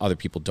areas where other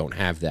people don't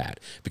have that,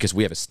 because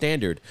we have a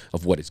standard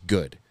of what is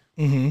good.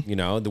 You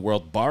know, the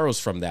world borrows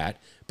from that,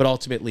 but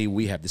ultimately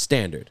we have the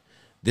standard.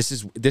 This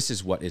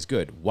is what is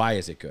good. Why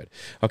is it good?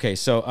 Okay,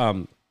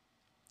 so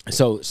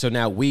so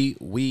now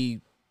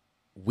we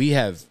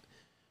have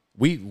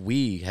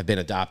been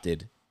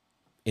adopted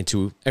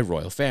into a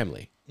royal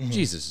family,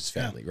 Jesus'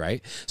 family,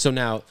 right? So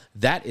now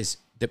that is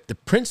the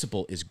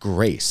principle is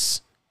grace.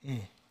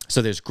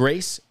 So there's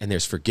grace and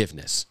there's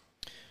forgiveness,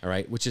 all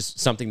right, which is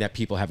something that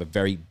people have a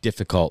very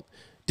difficult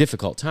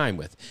time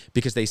with,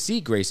 because they see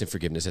grace and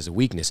forgiveness as a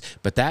weakness,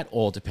 but that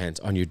all depends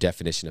on your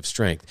definition of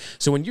strength.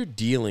 So when you're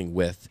dealing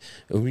with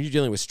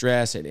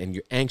stress and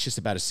you're anxious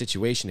about a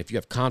situation, if you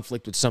have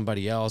conflict with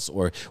somebody else,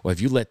 or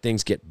if you let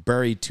things get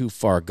buried too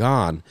far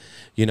gone,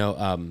 you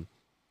know,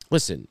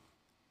 listen,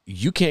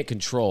 you can't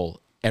control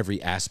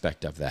every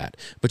aspect of that,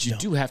 but you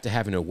do have to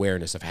have an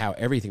awareness of how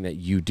everything that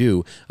you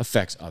do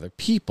affects other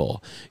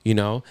people, you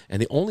know?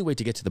 And the only way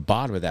to get to the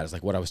bottom of that is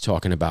like what I was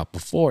talking about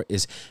before,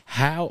 is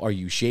how are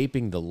you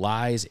shaping the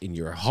lies in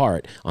your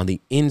heart on the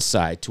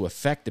inside to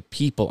affect the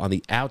people on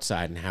the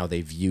outside and how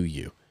they view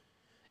you?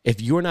 If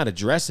you're not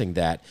addressing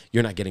that,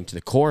 you're not getting to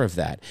the core of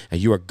that,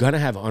 and you are going to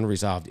have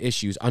unresolved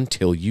issues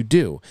until you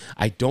do.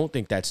 I don't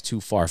think that's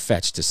too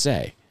far-fetched to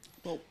say.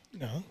 Well,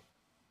 No.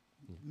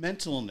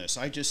 mental illness.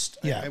 I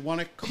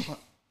want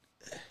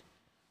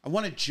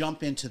to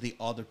jump into the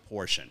other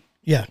portion.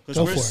 Yeah,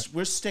 go Because for it.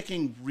 we're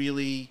sticking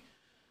really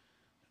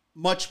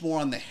much more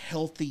on the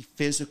healthy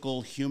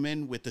physical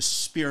human with the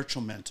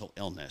spiritual mental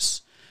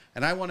illness.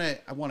 And I want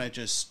to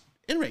just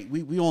iterate.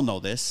 We all know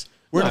this.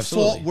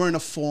 We're in a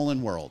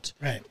fallen world.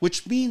 Right.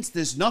 Which means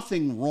there's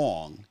nothing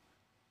wrong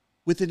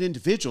with an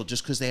individual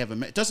just because they have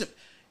a doesn't.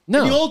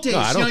 No, in the old days, no,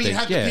 I don't you think,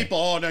 have the people,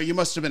 oh, no, you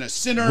must have been a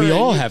sinner. We and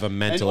all you- have a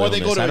mental or they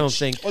illness. go to I a don't ch-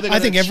 think- or they go I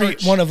to think a every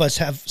church. one of us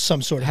have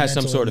some sort of Has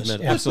some mental sort of illness.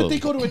 mental- Yeah. absolutely.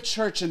 But they go to a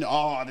church and,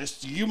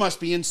 you must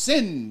be in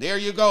sin. There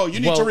you go. You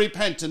need Well- to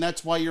repent, and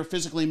that's why you're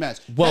physically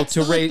messed. Well, That's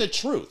to not raise- the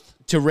truth.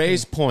 To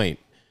Ray's point,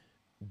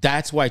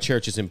 that's why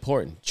church is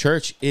important.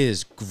 Church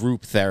is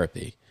group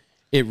therapy.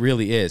 It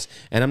really is.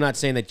 And I'm not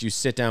saying that you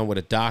sit down with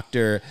a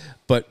doctor,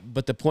 but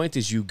the point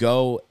is you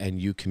go and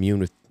you commune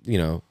with, you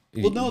know,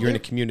 you're in a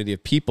community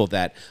of people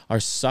that are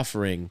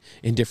suffering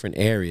in different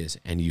areas,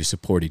 and you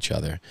support each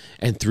other.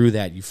 And through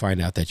that, you find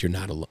out that you're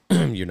not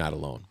alone. You're not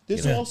alone.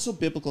 There's also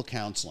biblical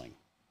counseling.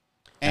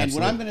 And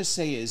what I'm going to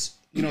say is,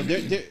 you know,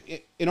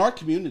 in our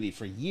community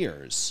for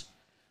years,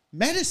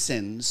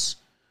 medicines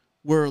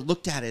were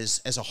looked at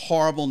as a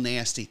horrible,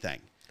 nasty thing.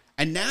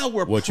 And now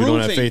we're What, proving... you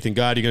don't have faith in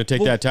God? You're going to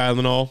take that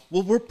Tylenol?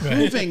 Well, we're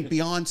proving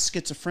beyond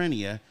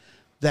schizophrenia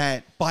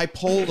that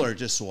bipolar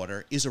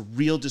disorder is a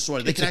real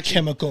disorder. It's a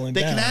chemical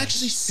They can imbalance.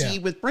 actually see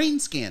Yeah. with brain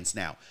scans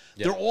now.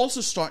 They're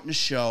also starting to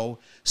show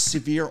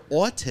severe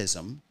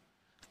autism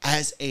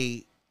as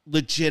a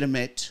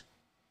legitimate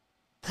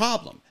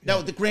problem. Now,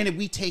 granted,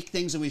 we take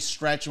things and we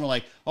stretch and we're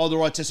like, oh, they're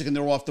autistic and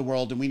they're off the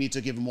world and we need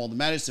to give them all the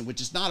medicine,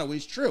 which is not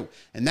always true.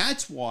 And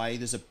that's why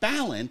there's a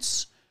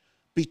balance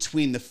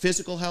between the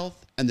physical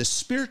health and the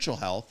spiritual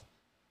health.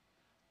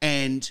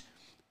 And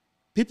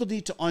people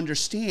need to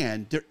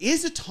understand there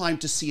is a time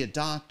to see a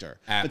doctor.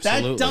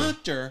 Absolutely. But that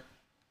doctor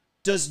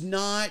does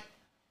not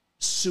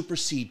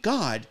supersede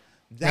God.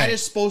 That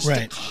is supposed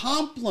to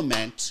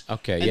complement.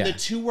 Okay, and the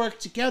two work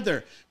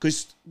together.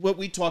 Because what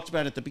we talked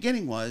about at the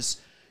beginning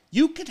was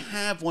you could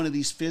have one of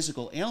these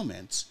physical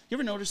ailments. You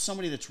ever notice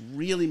somebody that's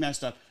really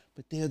messed up,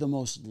 but they're the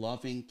most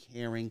loving,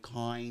 caring,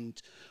 kind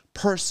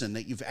person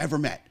that you've ever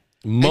met?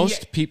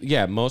 Most people who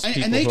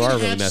are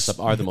really messed up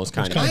are the most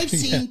kind of I've people.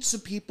 seen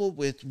some people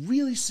with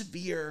really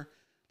severe,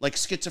 like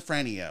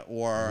schizophrenia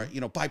or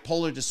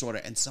bipolar disorder,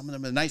 and some of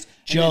them are nice.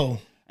 Joe.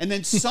 And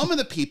then some of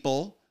the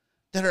people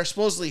that are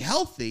supposedly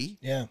healthy,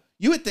 Yeah.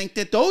 you would think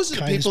that those are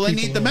the Kindest people that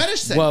people need the on earth.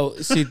 medicine. Well,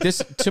 see,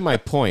 this to my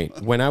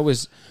point. When I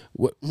was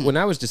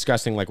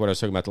discussing like what I was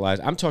talking about the lies,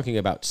 I'm talking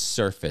about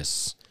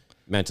surface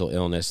mental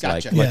illness.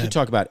 Gotcha. Like Yeah. you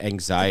talk about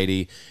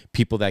anxiety,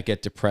 people that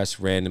get depressed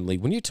randomly.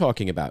 When you're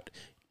talking about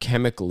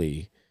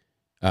chemically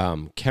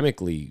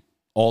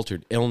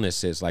altered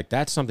illnesses, like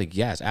that's something.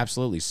 Yes,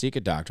 absolutely. Seek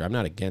a doctor. I'm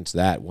not against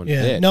that one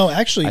Yeah. bit. No,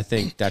 actually, I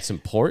think that's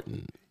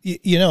important.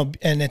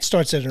 and it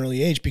starts at an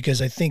early age,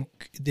 because I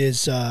think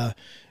there's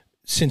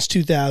since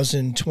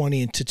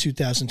 2020 into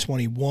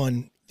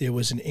 2021, there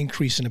was an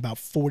increase in about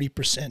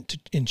 40%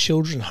 in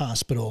children's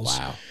hospitals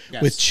Wow.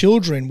 with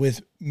children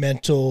with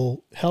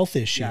mental health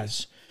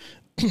issues.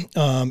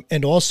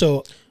 And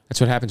also, That's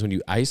what happens when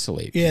you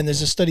isolate. yeah, and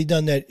there's a study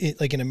done that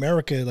like in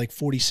America, like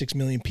 46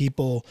 million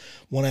people,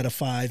 1 out of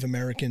 5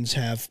 Americans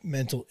have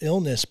mental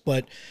illness.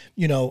 But,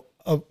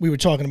 we were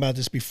talking about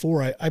this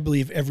before. I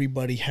believe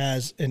everybody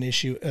has an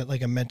issue,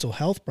 like a mental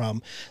health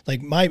problem.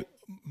 Like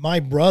my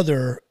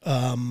brother,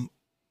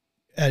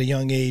 at a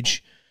young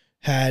age,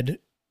 had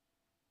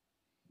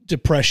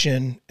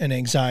depression and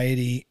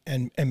anxiety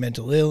and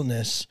mental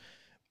illness.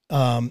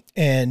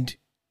 And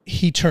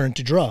he turned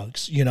to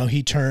drugs,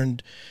 he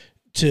turned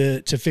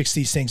to fix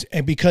these things.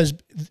 And because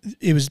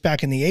it was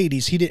back in the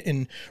 80s, he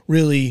didn't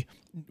really,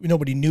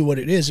 nobody knew what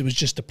it is. It was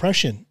just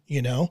depression,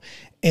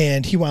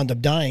 and he wound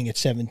up dying at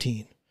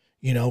 17,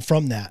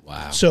 from that.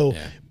 Wow. So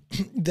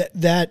Yeah.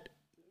 that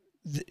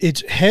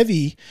it's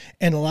heavy,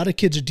 and a lot of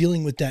kids are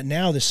dealing with that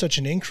now. There's such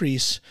an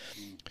increase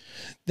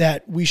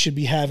that we should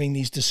be having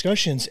these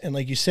discussions. And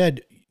like you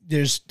said,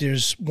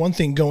 there's one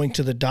thing going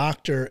to the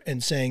doctor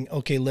and saying,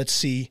 okay, let's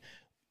see,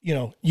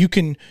 you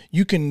can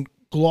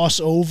gloss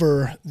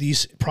over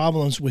these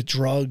problems with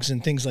drugs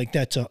and things like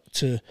that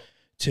to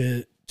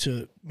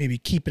maybe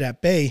keep it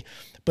at bay.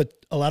 But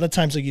a lot of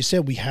times, like you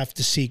said, we have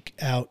to seek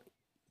out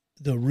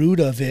the root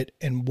of it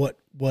and what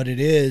it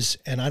is.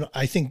 And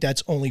I think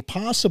that's only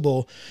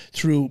possible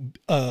through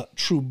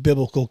true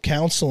biblical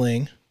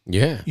counseling,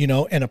 Yeah.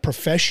 and a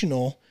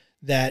professional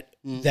that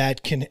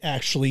can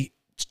actually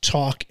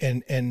talk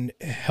and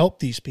help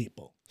these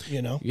people,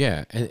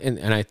 Yeah,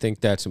 and I think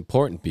that's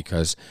important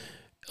because,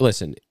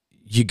 listen,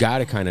 you got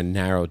to kind of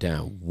narrow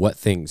down what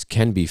things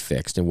can be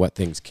fixed and what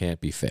things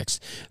can't be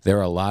fixed. There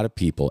are a lot of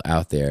people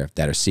out there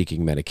that are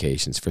seeking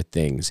medications for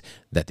things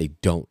that they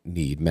don't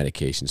need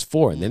medications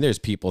for. And then there's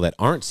people that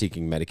aren't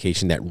seeking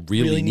medication that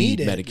really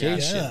need it.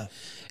 medication. Yeah.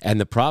 And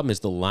the problem is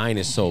the line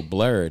is so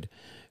blurred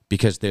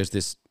because there's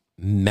this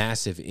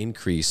massive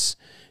increase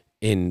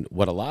in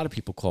what a lot of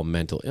people call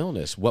mental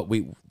illness.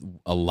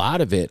 A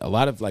lot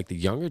of like the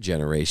younger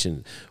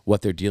generation,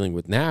 what they're dealing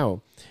with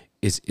now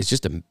is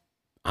just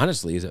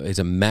honestly is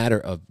a matter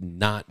of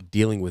not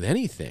dealing with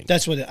anything.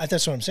 That's what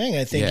I'm saying.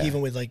 I think Yeah.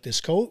 even with like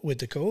this with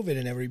the COVID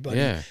and everybody,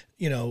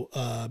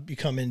 Yeah.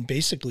 becoming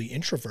basically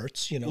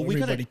introverts, we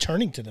everybody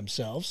turning to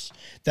themselves.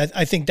 That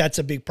I think that's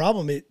a big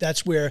problem.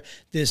 That's where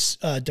this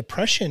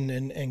depression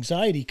and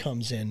anxiety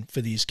comes in for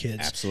these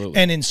kids. Absolutely.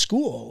 And in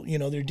school,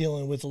 they're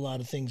dealing with a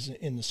lot of things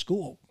in the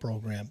school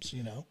programs.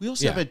 we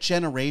also Yeah. have a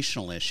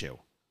generational issue.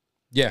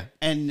 Yeah.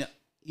 And,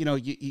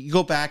 you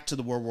go back to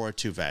the World War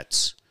II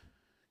vets,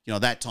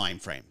 that time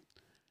frame.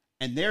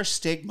 And their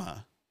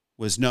stigma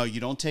was, no, you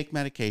don't take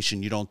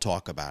medication, you don't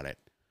talk about it.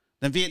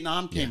 Then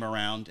Vietnam came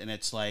around, and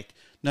it's like,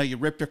 no, you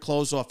rip your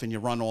clothes off and you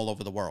run all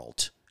over the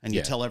world. And you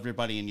Yeah. tell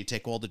everybody and you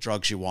take all the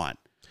drugs you want.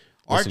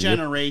 Our Listen,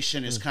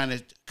 generation is kind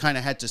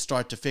of had to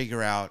start to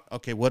figure out,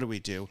 okay, what do we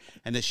do?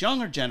 And this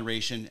younger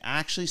generation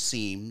actually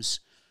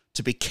seems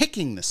to be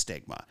kicking the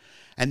stigma.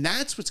 And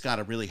that's what's got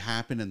to really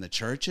happen in the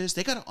churches.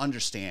 They got to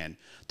understand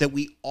that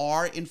we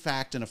are, in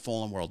fact, in a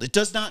fallen world. It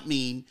does not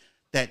mean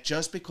that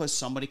just because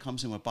somebody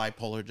comes in with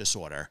bipolar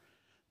disorder,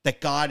 that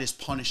God is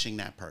punishing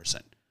that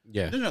person.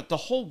 Yeah. No, the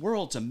whole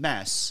world's a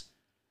mess.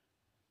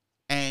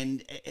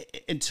 And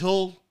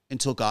until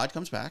God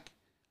comes back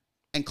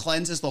and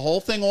cleanses the whole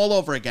thing all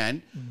over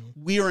again,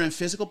 we are in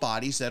physical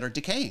bodies that are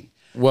decaying.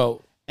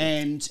 Well,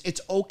 And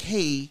it's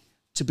okay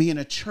to be in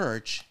a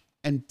church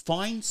and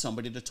find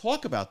somebody to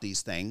talk about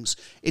these things.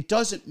 It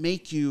doesn't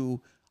make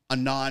you a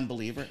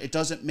non-believer. It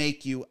doesn't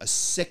make you a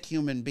sick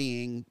human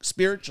being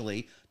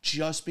spiritually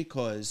just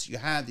because you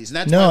have these. And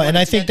that's No, why and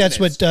I think that's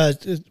this.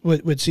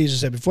 what Caesar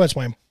said before. That's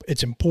why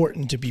it's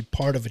important to be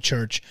part of a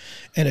church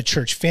and a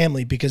church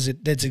family, because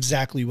that's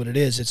exactly what it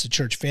is. It's a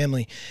church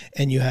family,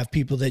 and you have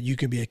people that you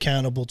can be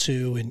accountable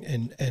to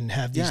and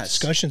have these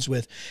discussions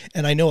with.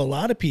 And I know a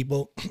lot of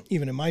people,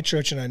 even in my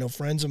church, and I know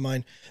friends of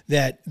mine,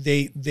 that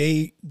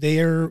they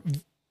are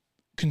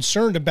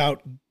concerned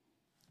about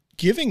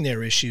giving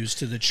their issues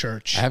to the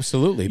church.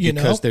 absolutely, You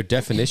because know? their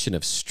definition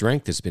of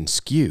strength has been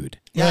skewed.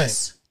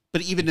 Yes.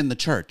 But even in the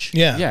church.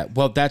 Yeah. Yeah,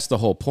 well, that's the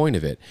whole point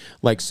of it.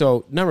 Like,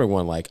 so number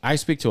one, like I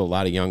speak to a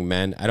lot of young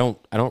men. I don't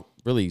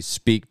really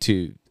speak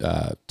to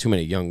too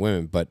many young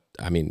women, but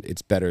I mean,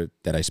 it's better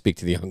that I speak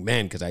to the young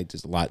men because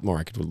there's a lot more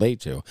I could relate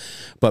to.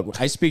 But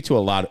I speak to a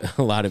lot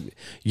of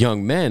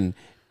young men,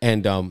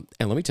 and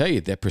let me tell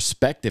you, their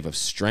perspective of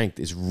strength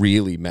is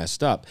really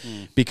messed up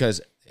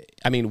because,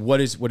 I mean, what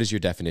is your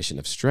definition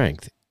of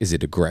strength? Is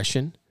it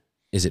aggression?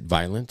 Is it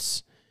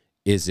violence?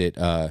 Is it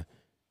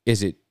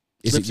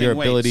your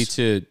ability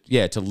to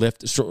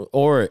lift,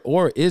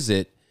 or is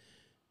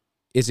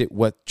it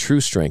what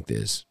true strength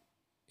is?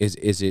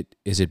 Is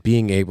it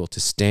being able to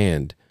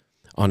stand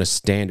on a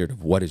standard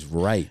of what is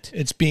right?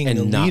 It's being and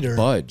the not leader.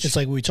 budge. It's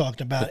like we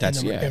talked about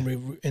But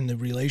in the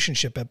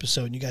relationship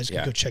episode. And you guys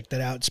can go check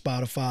that out,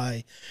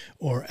 Spotify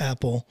or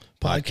Apple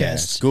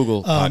Podcasts,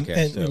 Google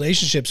Podcasts, and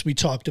relationships. We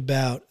talked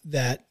about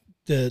that.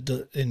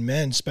 The in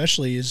men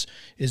especially is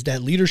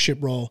that leadership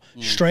role.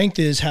 Strength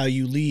is how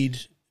you lead.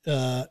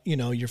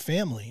 Your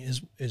family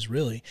is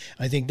really.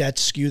 I think that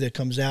skew that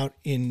comes out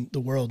in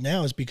the world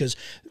now is because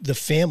the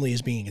family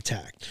is being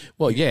attacked.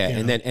 Well, yeah,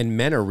 and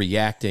men are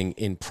reacting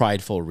in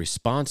prideful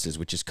responses,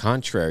 which is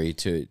contrary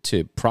to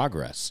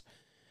progress,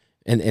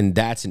 and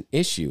that's an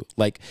issue.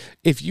 Like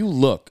if you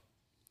look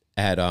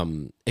at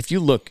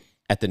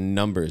the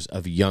numbers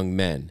of young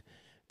men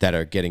that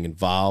are getting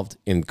involved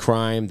in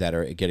crime, that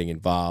are getting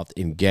involved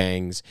in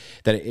gangs,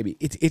 that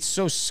it's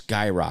so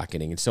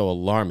skyrocketing and so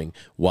alarming.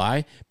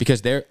 Why?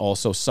 Because they're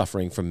also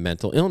suffering from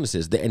mental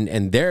illnesses.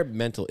 And their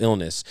mental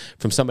illness,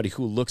 from somebody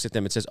who looks at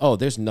them and says, oh,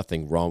 there's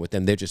nothing wrong with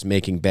them, they're just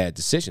making bad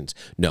decisions.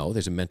 No,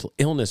 there's a mental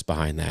illness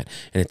behind that.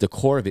 And at the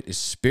core of it is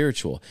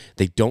spiritual.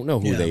 They don't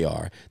know who they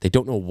are. They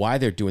don't know why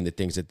they're doing the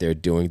things that they're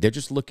doing. They're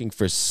just looking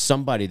for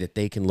somebody that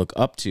they can look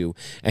up to.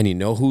 And you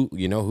know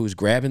who's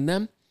grabbing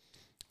them?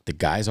 The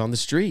guys on the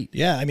street.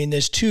 Yeah, I mean,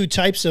 there's two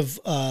types of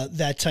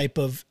that type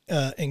of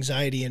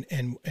anxiety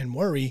and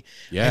worry.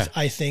 Yeah,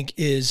 I think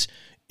is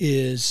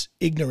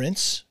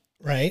ignorance,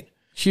 right?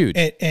 Huge,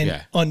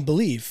 and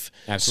unbelief.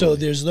 Absolutely. So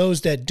there's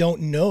those that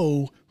don't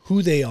know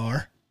who they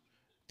are.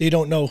 They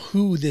don't know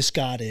who this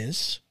God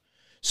is.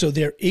 So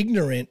they're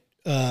ignorant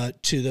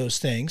to those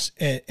things,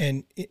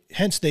 and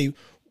hence they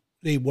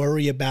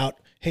worry about,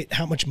 hey,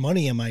 how much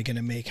money am I going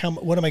to make?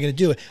 What am I going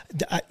to do?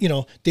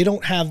 They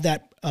don't have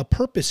that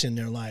purpose in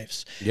their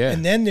lives. Yeah.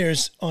 And then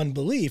there's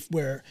unbelief,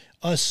 where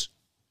us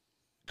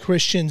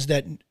Christians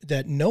that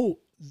know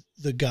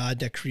the God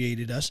that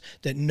created us,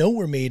 that know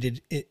we're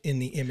made in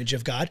the image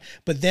of God,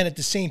 but then at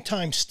the same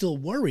time still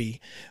worry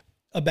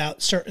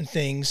about certain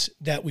things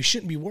that we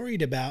shouldn't be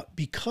worried about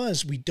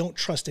because we don't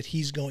trust that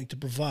He's going to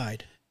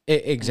provide.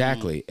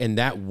 Exactly. And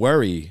that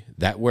worry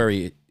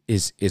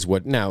is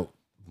what, now,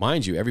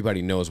 mind you,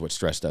 everybody knows what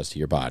stress does to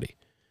your body.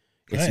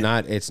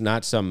 It's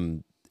not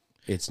some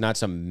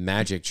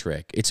magic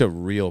trick. It's a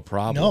real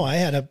problem. No, I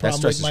had a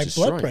problem with my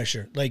blood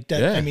pressure. Like that.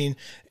 Yeah. I mean,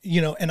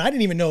 and I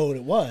didn't even know what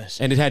it was.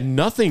 And it had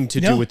nothing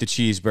to do with the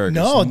cheeseburgers.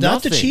 No,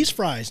 not the cheese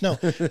fries. No,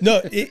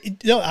 no,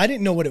 I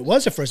didn't know what it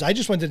was at first. I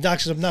just went to the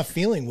doctor. I'm not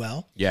feeling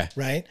well. Yeah.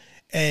 Right.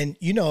 And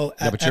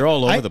but you're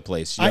all over the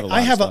place.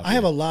 I have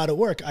a lot of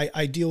work.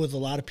 I deal with a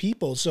lot of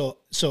people. So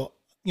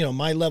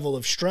my level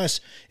of stress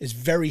is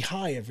very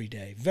high every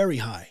day, very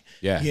high.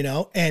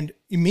 Yeah. And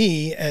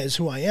me as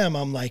who I am,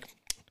 I'm like,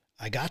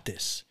 I got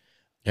this.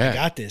 Yeah. I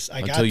got this. I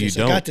got Until you this. I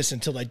don't. got this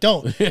until I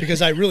don't,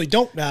 because I really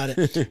don't got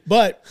it.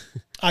 But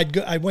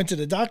I went to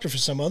the doctor for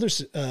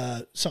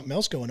something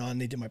else going on.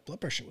 They did my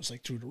blood pressure. It was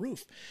like through the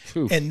roof.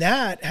 Oof. And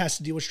that has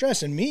to deal with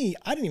stress. And me,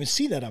 I didn't even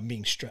see that I'm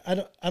being stressed.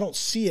 I don't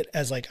see it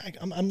as like,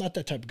 I'm not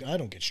that type of guy. I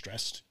don't get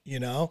stressed,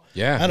 Yeah.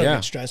 I don't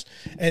get stressed.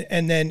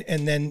 And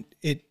then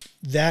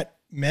that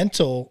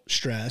mental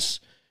stress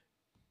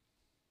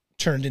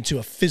turned into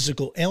a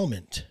physical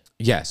ailment.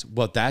 Yes.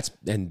 Well, that's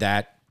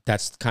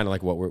kind of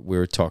like what we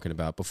were talking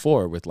about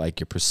before with like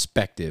your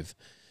perspective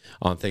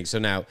on things. So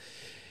now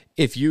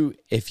if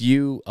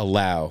you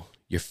allow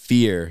your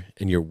fear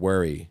and your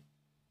worry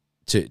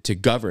to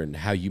govern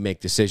how you make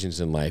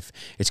decisions in life,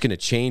 it's going to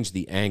change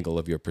the angle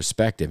of your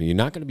perspective. And you're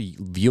not going to be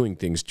viewing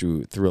things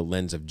through a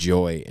lens of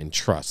joy and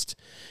trust.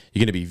 You're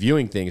going to be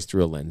viewing things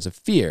through a lens of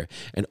fear.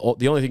 And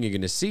the only thing you're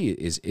going to see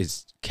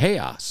is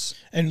chaos.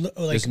 And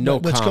like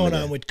what's going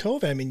on with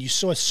COVID, I mean, you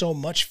saw so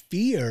much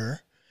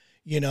fear,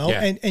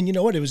 Yeah. and you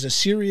know what? It was a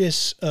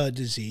serious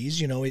disease.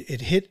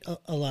 It hit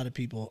a lot of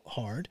people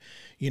hard.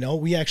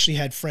 We actually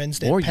had friends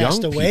that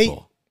passed away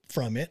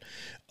from it.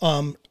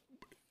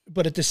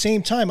 But at the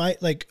same time, a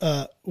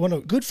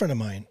good friend of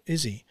mine,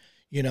 Izzy,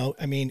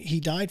 he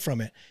died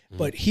from it,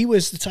 but he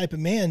was the type of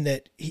man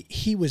that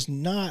he was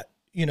not,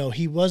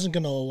 he wasn't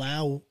going to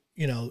allow,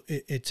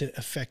 it to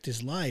affect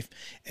his life.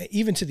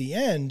 Even to the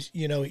end,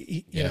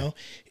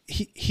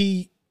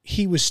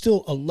 he was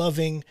still a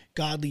loving,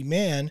 godly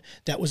man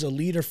that was a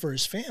leader for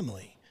his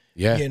family.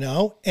 Yeah.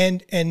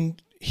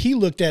 And he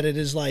looked at it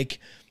as like,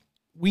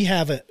 we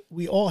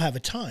all have a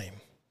time,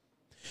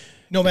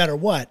 no matter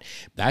what.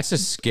 That's a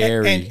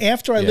scary. And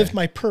after I lived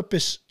my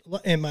purpose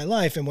in my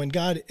life, and when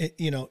God,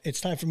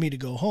 it's time for me to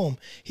go home,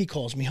 He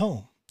calls me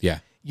home. Yeah.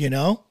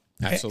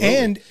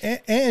 Absolutely.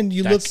 And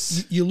you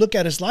That's- look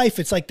at his life.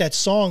 It's like that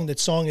song. That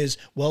song is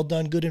 "Well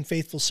done, good and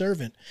faithful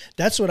servant."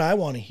 That's what I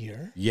want to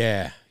hear.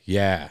 Yeah.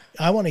 Yeah.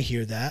 I want to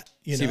hear that.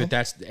 You See, know, but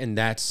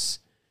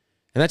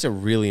that's a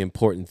really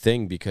important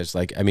thing because,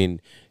 like, I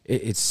mean,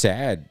 it's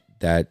sad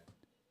that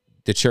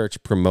the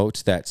church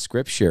promotes that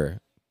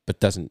scripture, but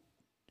doesn't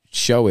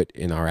show it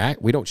in our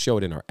act. We don't show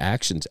it in our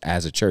actions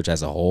as a church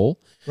as a whole.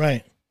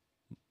 right?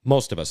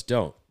 Most of us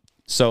don't.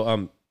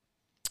 So,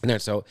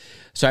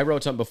 so I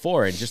wrote something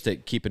before, and just to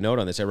keep a note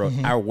on this, I wrote,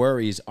 our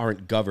worries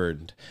aren't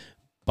governed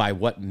by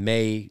what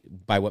may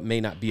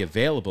not be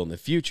available in the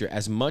future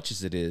as much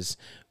as it is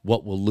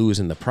what we'll lose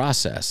in the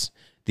process.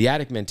 The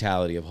addict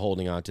mentality of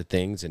holding on to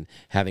things and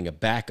having a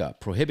backup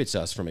prohibits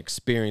us from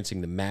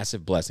experiencing the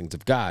massive blessings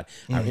of God.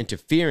 Our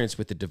interference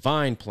with the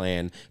divine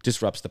plan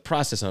disrupts the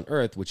process on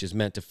earth, which is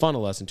meant to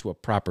funnel us into a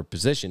proper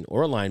position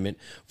or alignment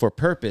for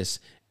purpose.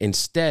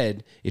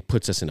 Instead, it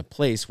puts us in a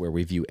place where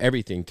we view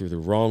everything through the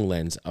wrong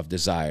lens of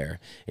desire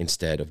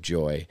instead of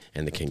joy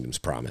and the kingdom's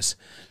promise.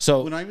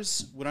 So When I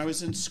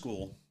was in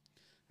school,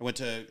 I went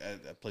to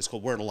a place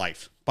called Word of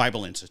Life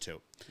Bible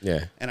Institute.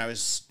 yeah, And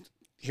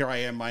here I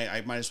am.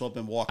 I might as well have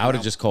been walking. I would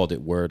have around. just called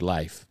it word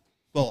life.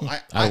 Well,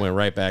 I went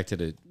right back to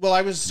the. Well,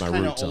 I was my kind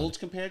of roots on old it.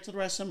 compared to the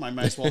rest of them. I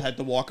might as well had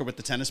the walker with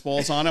the tennis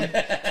balls on him.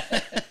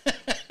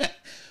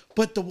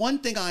 But the one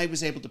thing I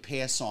was able to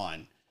pass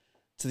on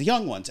to the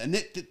young ones, and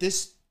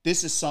this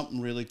is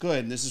something really good,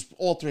 and this is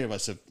all three of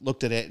us have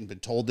looked at it and been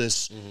told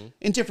this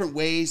in different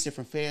ways,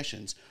 different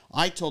fashions.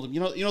 I told them,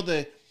 you know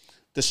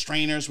the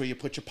strainers where you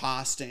put your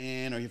pasta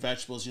in or your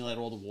vegetables, and you let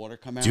all the water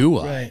come out. Do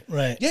I?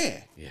 Right.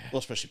 Yeah. Well,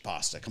 especially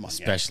pasta. Come on.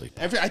 Especially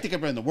yeah. I think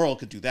everyone in the world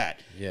could do that.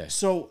 Yeah.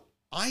 So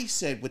I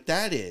said, what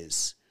that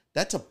is,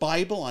 that's a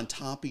Bible on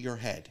top of your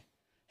head.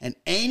 And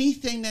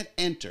anything that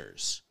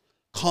enters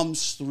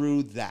comes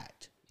through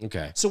that.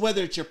 Okay. So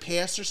whether it's your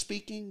pastor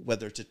speaking,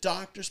 whether it's a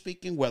doctor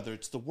speaking, whether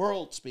it's the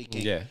world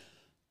speaking, Yeah.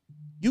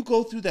 you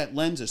go through that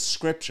lens of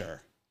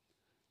scripture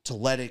to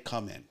let it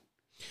come in.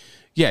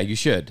 Yeah, you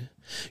should.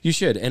 You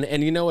should.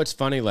 And you know what's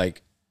funny?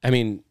 Like, I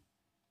mean,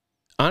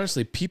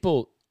 honestly,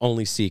 people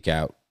only seek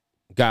out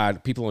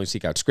God. People only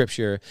seek out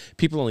scripture.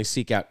 People only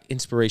seek out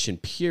inspiration,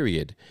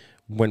 period,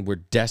 when we're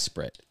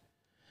desperate.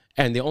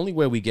 And the only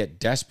way we get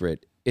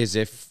desperate is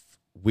if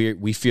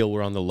we feel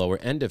we're on the lower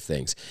end of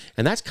things.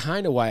 And that's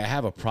kind of why I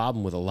have a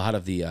problem with a lot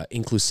of the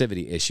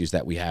inclusivity issues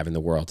that we have in the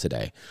world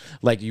today.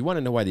 Like, you want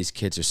to know why these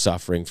kids are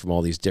suffering from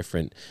all these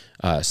different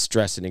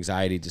stress and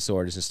anxiety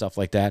disorders and stuff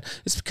like that?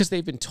 It's because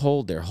they've been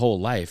told their whole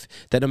life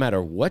that no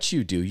matter what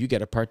you do, you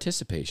get a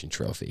participation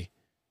trophy.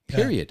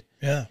 Period.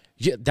 Yeah.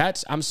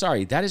 I'm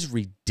sorry, that is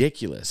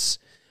ridiculous.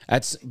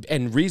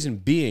 And reason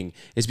being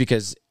is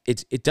because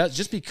it does,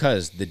 just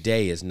because the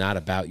day is not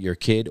about your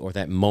kid or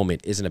that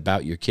moment isn't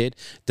about your kid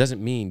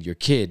doesn't mean your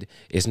kid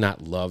is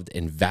not loved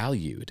and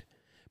valued.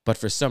 But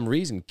for some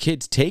reason,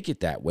 kids take it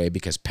that way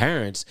because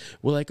parents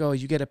were like, oh,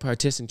 you get a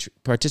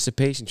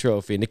participation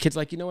trophy. And the kid's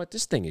like, you know what?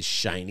 This thing is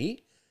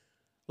shiny.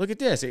 Look at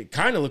this. It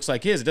kind of looks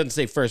like his. It doesn't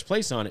say first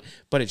place on it,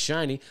 but it's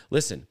shiny.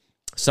 Listen,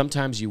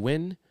 sometimes you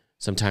win,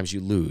 sometimes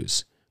you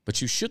lose. But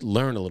you should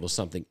learn a little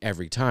something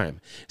every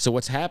time. So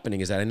what's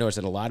happening is that I notice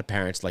that a lot of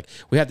parents, like,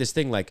 we have this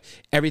thing like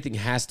everything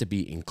has to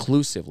be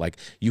inclusive. Like,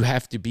 you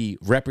have to be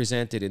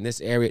represented in this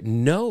area.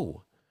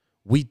 No,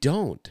 we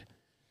don't.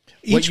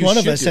 Each one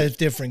of us has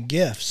different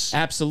gifts.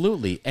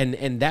 Absolutely.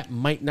 And that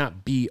might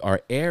not be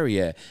our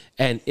area.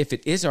 And if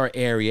it is our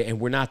area and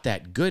we're not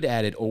that good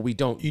at it, or we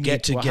don't You get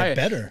need to a get higher-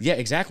 better. Yeah,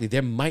 exactly.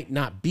 There might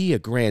not be a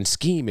grand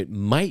scheme. It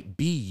might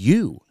be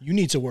you. You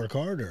need to work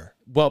harder.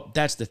 Well,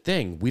 that's the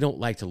thing. We don't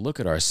like to look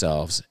at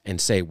ourselves and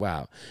say,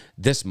 wow,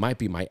 this might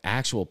be my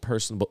actual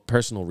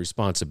personal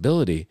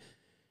responsibility,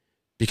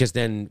 because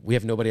then we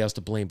have nobody else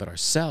to blame but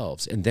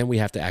ourselves. And then we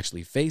have to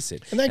actually face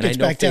it. And that I gets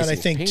know back down, I facing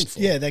is think,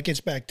 painful. yeah, that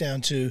gets back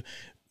down to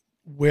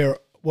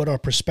what our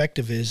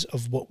perspective is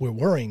of what we're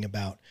worrying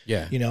about.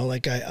 Yeah. You know,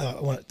 like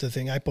the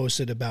thing I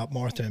posted about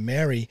Martha and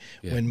Mary,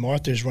 when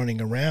Martha's running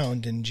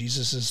around and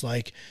Jesus is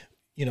like,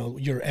 you know,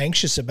 you're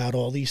anxious about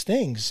all these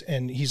things.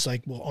 And he's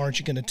like, well, aren't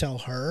you going to tell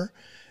her,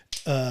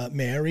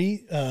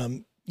 Mary,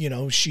 you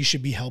know, she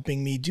should be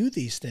helping me do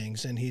these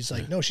things? And he's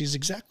like, no, she's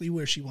exactly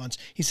where she wants.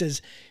 He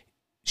says,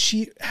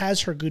 she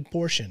has her good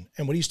portion.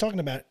 And what he's talking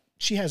about,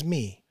 she has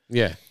me.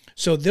 Yeah.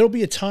 So there'll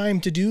be a time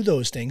to do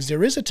those things.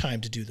 There is a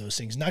time to do those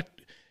things.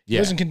 He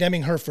wasn't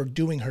condemning her for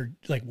doing her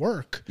like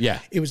work. Yeah.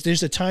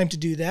 There's a time to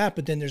do that,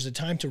 but then there's a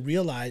time to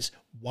realize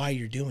why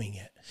you're doing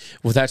it.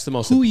 Well, that's the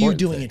most Who are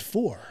important you doing thing. it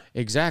for?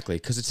 Exactly,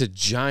 because it's a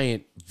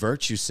giant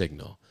virtue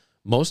signal.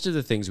 Most of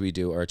the things we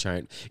do are a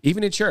giant,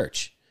 even in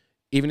church.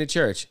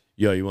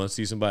 Yo, you want to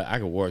see somebody? I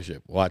can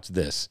worship. Watch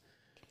this.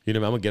 You know,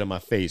 I'm going to get on my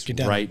face Get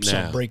down right and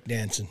start now. break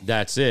dancing.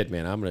 That's it,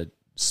 man. I'm going to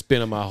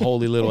spin on my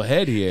holy little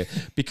head here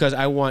because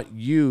I want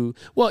you.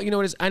 Well, you know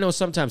what it is? I know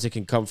sometimes it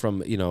can come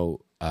from, you know,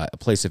 a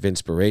place of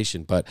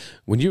inspiration, but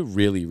when you're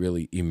really,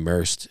 really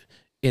immersed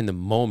in the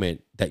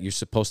moment that you're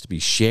supposed to be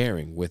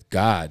sharing with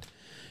God,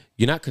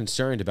 You're not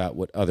concerned about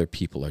what other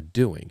people are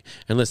doing.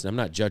 And listen, I'm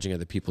not judging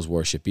other people's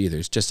worship either.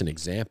 It's just an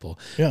example.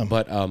 Yeah.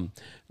 But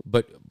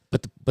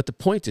the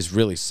point is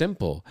really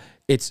simple.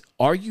 It's,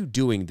 are you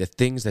doing the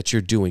things that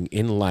you're doing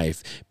in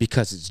life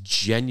because it's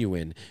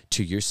genuine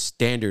to your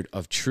standard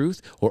of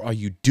truth, or are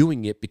you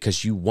doing it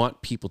because you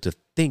want people to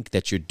think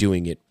that you're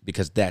doing it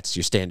because that's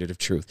your standard of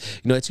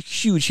truth? You know, it's a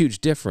huge, huge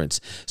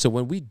difference. So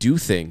when we do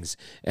things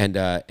and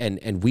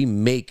we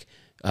make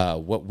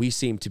what we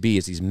seem to be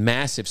is these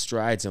massive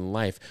strides in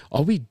life,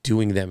 are we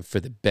doing them for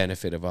the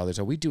benefit of others?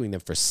 Are we doing them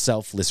for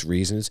selfless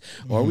reasons,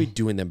 or are we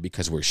doing them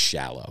because we're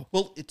shallow?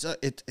 Well,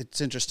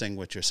 it's interesting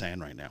what you're saying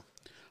right now.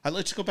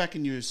 Let's go back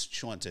and use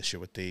Sean's issue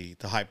with the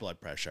high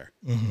blood pressure.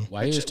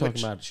 Why are you just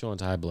talking about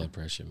Sean's high blood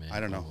pressure, man? I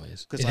don't know,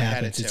 Always. because It I had it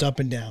happens. too. It's up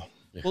and down.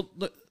 Well,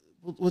 look,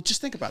 well,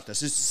 just think about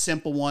this. It's a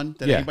simple one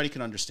that Yeah. anybody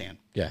can understand.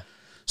 Yeah.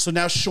 So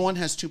now Sean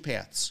has two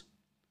paths.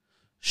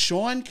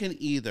 Sean can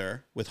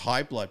either, with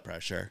high blood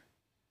pressure,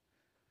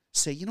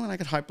 say, you know what, I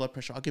got high blood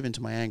pressure, I'll give in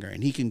to my anger.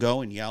 And he can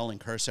go and yell and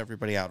curse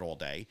everybody out all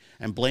day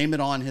and blame it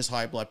on his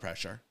high blood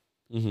pressure.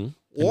 Mm-hmm. And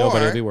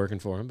nobody will be working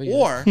for him. But yeah.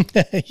 Or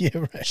Yeah,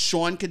 right.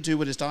 Sean can do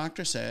what his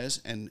doctor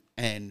says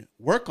and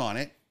work on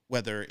it,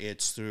 whether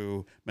it's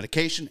through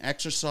medication,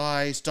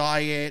 exercise,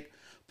 diet,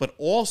 but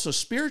also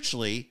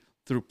spiritually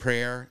through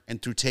prayer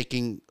and through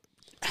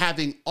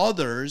having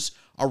others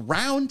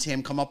around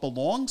him come up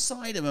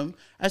alongside of him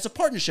as a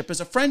partnership, as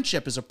a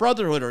friendship, as a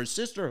brotherhood or a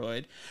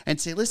sisterhood, and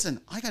say,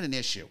 listen, I got an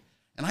issue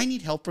and I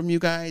need help from you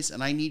guys,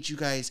 and I need you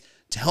guys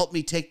to help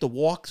me take the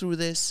walk through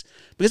this,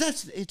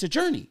 because it's a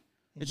journey.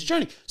 It's a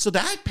journey. So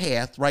that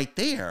path right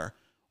there,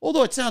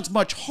 although it sounds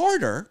much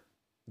harder,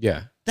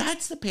 Yeah.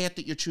 that's the path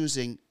that you're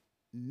choosing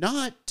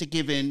not to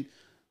give in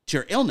to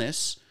your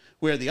illness,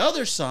 where the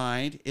other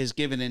side is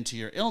giving into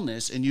your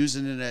illness and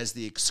using it as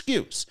the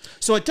excuse.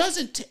 So it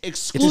doesn't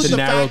exclude It's the a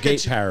narrow fact gate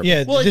that you, parable.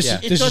 Yeah, Well, this,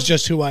 it this is does-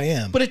 just who I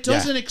am. but it Yeah.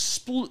 doesn't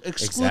exclude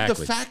Exactly.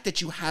 the fact that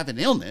you have an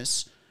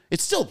illness.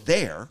 It's still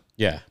there.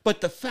 Yeah.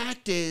 But the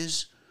fact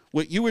is,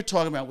 what you were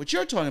talking about, what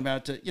you're talking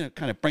about, to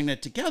kind of bring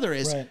that together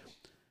is, Right.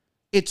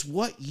 it's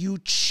what you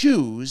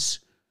choose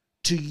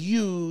to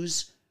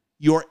use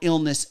your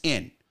illness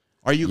in.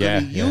 Are you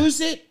going to Yeah. use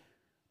it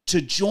to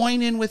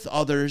join in with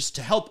others,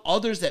 to help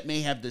others that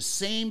may have the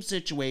same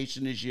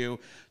situation as you,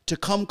 to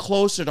come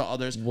closer to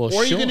others? Well,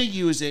 or are you sure. going to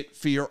use it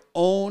for your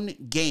own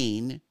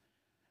gain,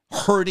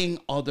 hurting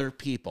other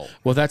people?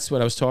 Well, that's what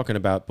I was talking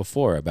about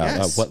before, about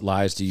Yes. what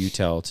lies do you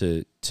tell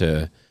to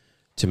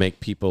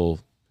make people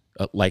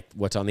like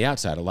what's on the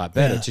outside a lot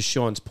better. Yeah. To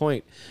Sean's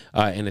point,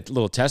 and a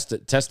little testimony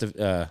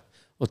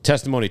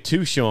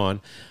to Sean,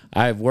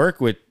 I've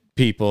worked with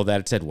people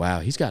that said,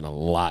 wow, he's gotten a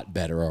lot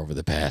better over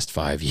the past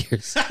 5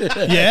 years.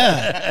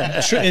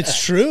 Yeah,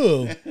 it's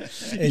true.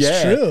 It's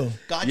Yeah. true.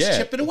 God's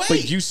chipping away.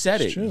 But you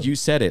said it. true. You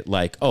said it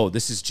like, oh,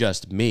 this is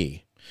just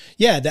me.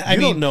 Yeah, I You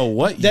mean, don't know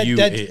what you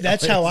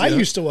that's how I you know?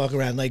 used to walk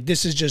around. Like,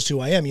 this is just who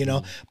I am, you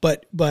know.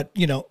 But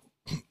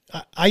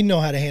I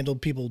know how to handle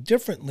people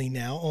differently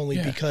now, only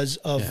because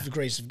of the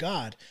grace of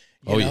God.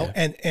 You know?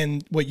 yeah.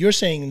 And what you're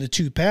saying in the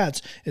two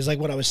paths is like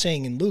what I was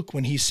saying in Luke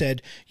when he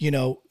said,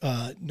 no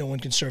one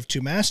can serve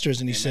two masters.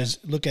 And he says,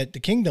 look at the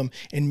kingdom.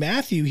 In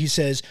Matthew, he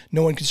says,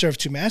 no one can serve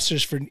two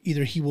masters, for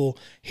either he will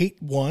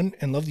hate one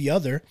and love the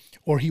other,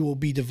 or he will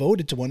be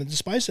devoted to one and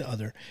despise the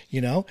other,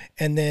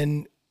 And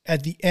then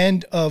at the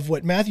end of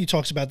what Matthew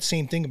talks about, the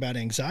same thing about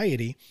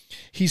anxiety,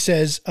 he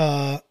says,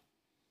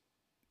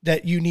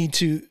 that you need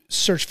to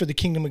search for the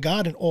kingdom of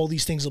God and all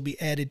these things will be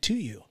added to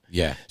you.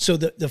 Yeah. So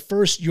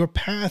your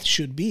path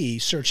should be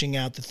searching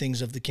out the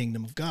things of the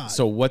kingdom of God.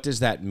 So what does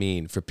that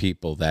mean for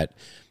people that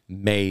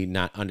may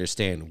not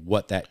understand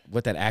what that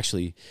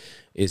actually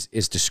is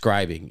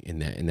describing in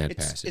that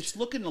passage? It's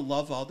looking to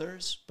love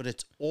others, but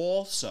it's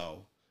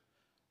also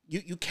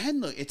you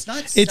can look. It's not.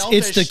 it's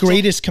selfish the to-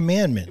 greatest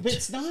commandment. But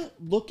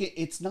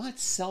it's not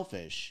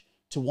selfish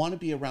to want to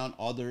be around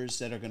others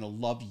that are going to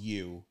love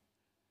you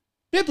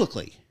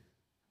biblically.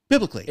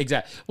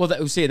 Exactly. Well,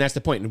 that's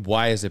the point. And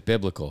why is it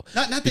biblical?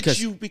 Not Because-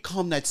 that you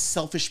become that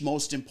selfish,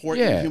 most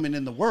important human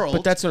in the world.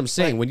 But that's what I'm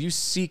saying. When you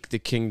seek the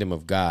kingdom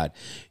of God,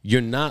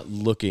 you're not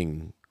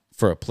looking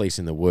for a place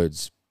in the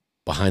woods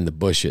behind the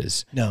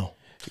bushes. No.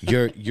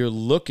 You're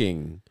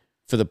looking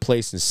for the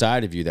place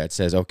inside of you that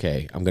says,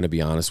 okay, I'm going to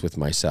be honest with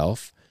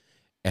myself,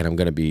 and I'm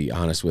going to be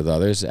honest with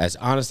others, as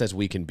honest as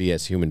we can be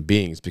as human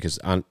beings, because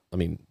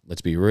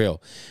let's be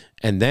real.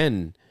 And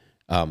then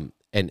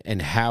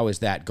and how is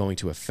that going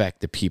to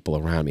affect the people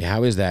around me?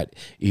 How is that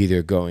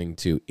either going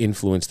to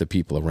influence the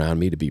people around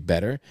me to be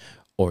better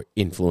or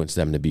influence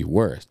them to be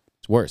worse?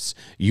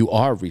 You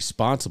are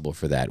responsible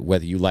for that,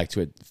 whether you like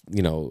to,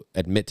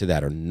 admit to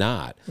that or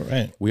not.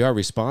 Right. We are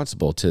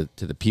responsible to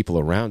the people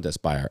around us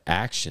by our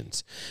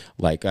actions.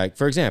 Like,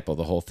 for example,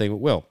 the whole thing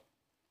with Will.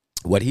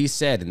 What he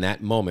said in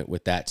that moment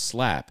with that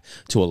slap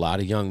to a lot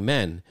of young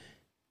men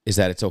is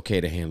that it's okay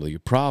to handle your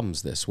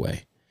problems this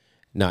way.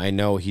 Now, I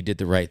know he did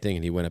the right thing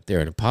and he went up there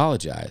and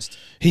apologized.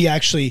 He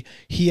actually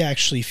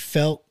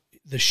felt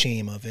the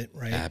shame of it,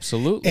 right?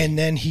 Absolutely. And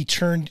then he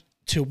turned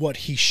to what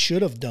he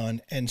should have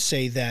done and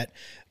say that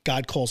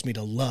God calls me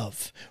to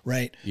love,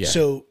 right? Yeah.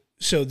 So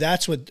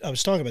that's what I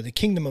was talking about. The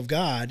kingdom of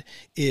God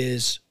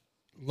is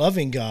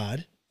loving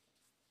God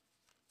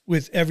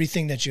with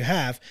everything that you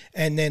have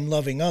and then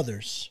loving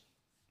others.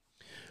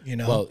 You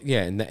know? Well,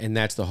 yeah, and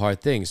that's the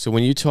hard thing. So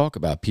when you talk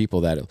about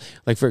people that,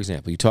 like, for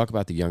example, you talk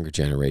about the younger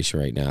generation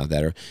right now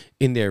that are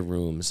in their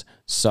rooms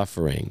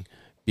suffering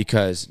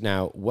because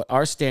now what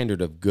our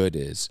standard of good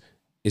is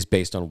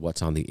based on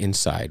what's on the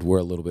inside. We're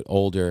a little bit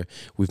older.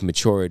 We've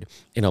matured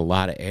in a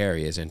lot of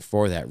areas. And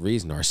for that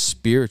reason, our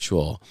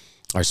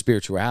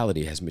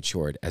spirituality has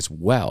matured as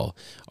well.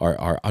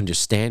 Our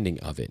understanding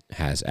of it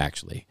has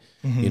actually,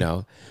 you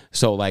know?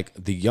 So like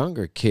the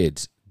younger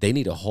kids, they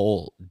need a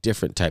whole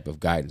different type of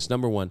guidance.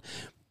 Number one,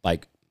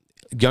 like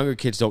younger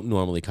kids don't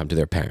normally come to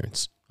their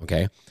parents.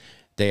 Okay.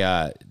 They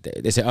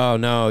say, oh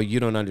no,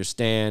 you don't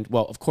understand.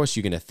 Well, of course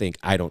you're going to think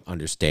I don't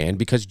understand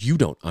because you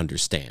don't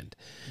understand.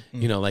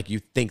 You know, like you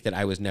think that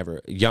I was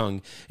never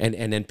young.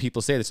 And then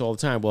people say this all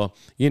the time. Well,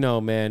 you know,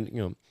 man,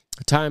 you know,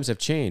 times have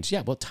changed.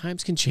 Yeah, well,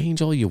 times can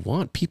change all you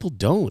want. People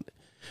don't.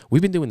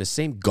 We've been doing the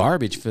same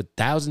garbage for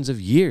thousands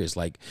of years.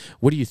 Like,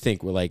 what do you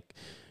think? We're like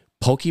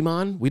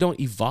Pokemon? We don't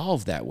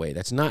evolve that way.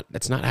 That's not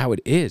how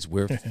it is.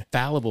 We're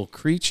fallible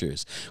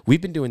creatures.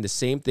 We've been doing the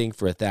same thing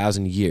for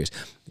 1,000 years,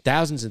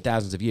 thousands and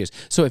thousands of years.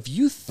 So if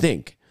you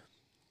think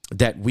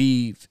that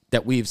we've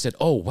said,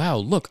 oh wow,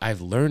 look,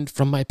 I've learned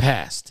from my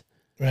past.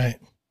 Right.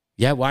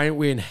 Yeah, why aren't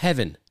we in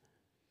heaven?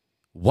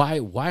 Why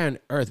on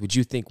earth would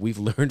you think we've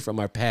learned from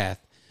our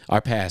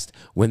past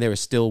when there is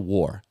still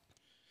war?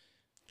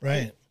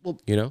 Right. Well,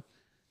 You know?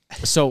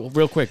 So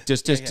real quick,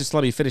 just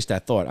let me finish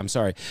that thought. I'm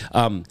sorry.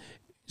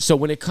 So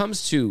when it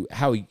comes to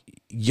how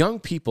young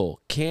people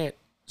can't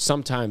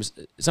sometimes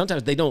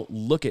they don't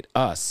look at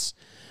us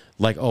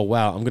like, oh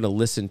wow, I'm going to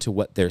listen to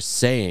what they're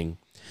saying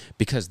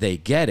because they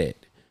get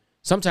it.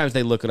 Sometimes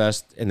they look at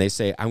us and they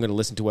say, I'm going to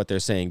listen to what they're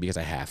saying because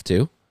I have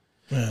to.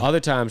 Yeah. Other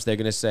times they're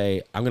going to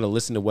say, I'm going to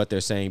listen to what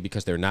they're saying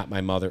because they're not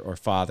my mother or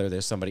father.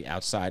 There's somebody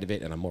outside of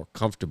it and I'm more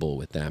comfortable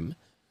with them.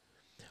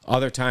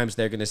 Other times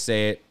they're going to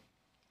say it,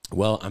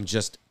 well, I'm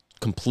just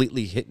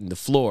completely hitting the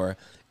floor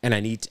and I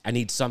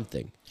need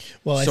something.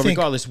 Well,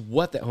 regardless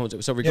what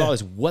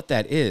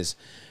that is,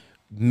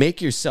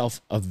 make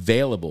yourself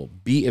available,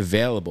 be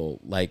available.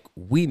 Like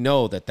we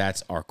know that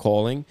that's our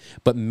calling,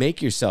 but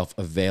make yourself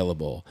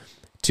available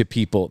to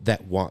people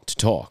that want to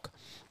talk.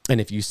 And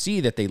if you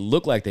see that they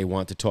look like they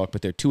want to talk,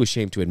 but they're too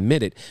ashamed to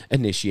admit it,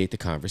 initiate the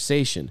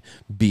conversation.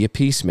 Be a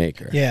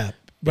peacemaker. Yeah,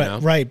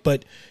 right.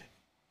 But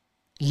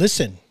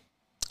listen.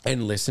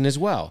 And listen as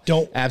well.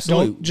 Don't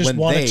just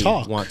want to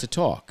talk. Want to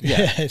talk.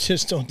 Yeah,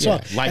 just don't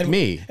talk. Like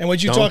me. And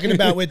what you're talking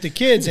about with the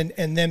kids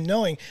and them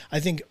knowing, I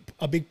think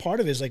a big part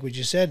of it is like what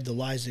you said, the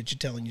lies that you're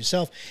telling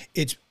yourself.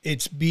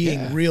 It's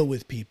being real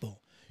with people.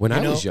 When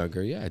I was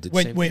younger, I did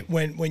the same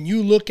thing. When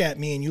you look at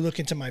me and you look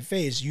into my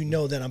face, you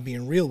know that I'm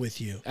being real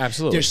with you.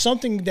 Absolutely. There's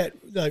something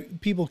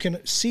that people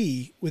can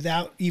see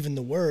without even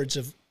the words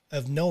of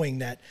knowing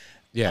that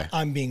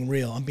I'm being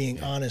real. I'm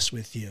being honest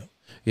with you.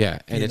 Yeah,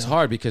 and it's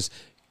hard because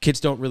kids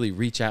don't really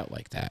reach out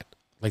like that.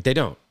 Like they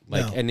don't.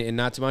 Like no. and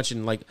not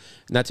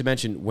to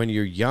mention when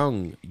you're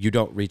young, you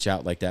don't reach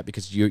out like that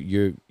because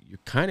you're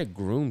kind of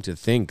groomed to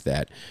think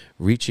that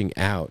reaching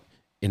out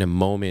in a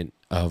moment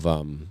of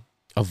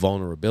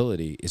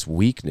vulnerability is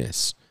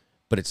weakness,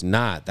 but it's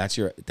not. That's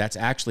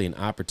actually an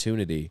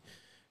opportunity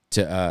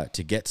to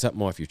get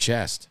something off your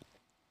chest.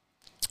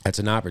 That's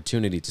an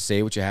opportunity to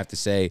say what you have to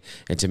say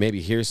and to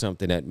maybe hear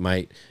something that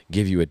might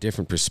give you a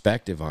different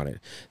perspective on it.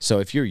 So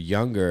if you're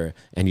younger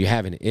and you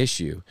have an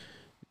issue,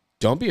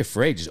 don't be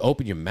afraid. Just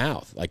open your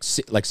mouth. Like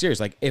serious.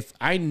 Like if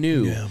I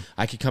knew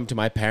I could come to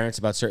my parents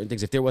about certain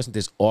things, if there wasn't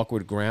this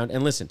awkward ground,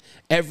 and listen,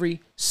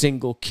 every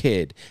single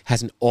kid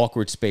has an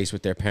awkward space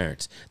with their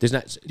parents. There's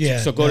not.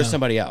 So go to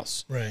somebody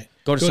else. Right.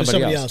 Go to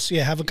somebody else.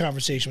 Yeah. Have a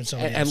conversation with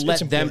somebody else. And let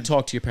them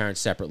talk to your parents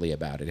separately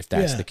about it if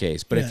that's the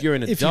case. But if you're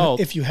an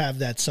adult, if you have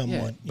that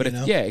someone,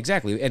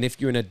 exactly. And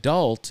if you're an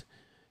adult,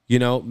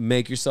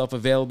 make yourself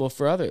available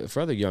for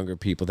other younger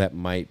people that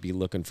might be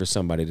looking for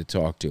somebody to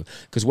talk to.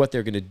 Because what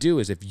they're going to do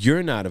is if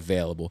you're not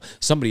available,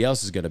 somebody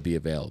else is going to be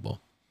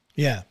available.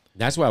 Yeah.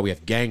 That's why we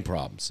have gang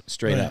problems,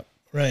 straight up.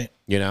 Right.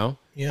 Yeah.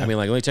 I mean,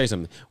 like, let me tell you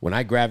something. When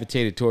I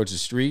gravitated towards the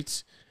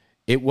streets,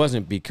 it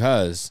wasn't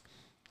because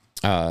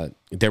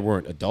there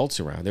weren't adults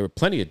around. There were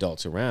plenty of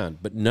adults around,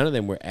 but none of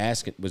them were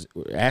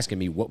asking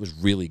me what was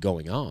really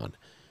going on.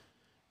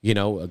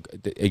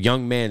 A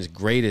young man's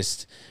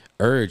greatest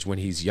urge when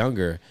he's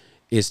younger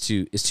is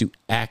to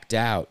act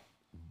out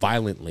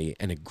violently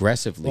and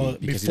aggressively. Well,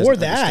 before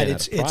that,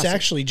 it's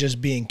actually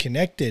just being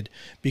connected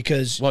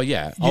because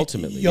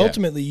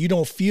ultimately you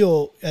don't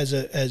feel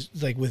as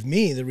like with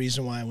me. The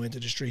reason why I went to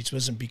the streets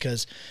wasn't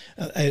because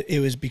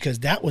it was because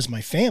that was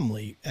my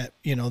family.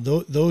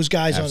 Those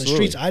guys on the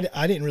streets.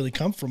 I didn't really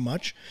come from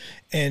much,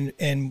 and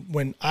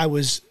when I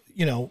was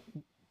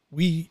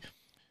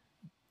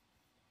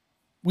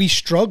we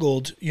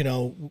struggled,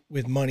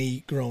 with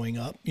money growing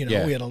up.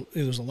 Yeah.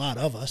 It was a lot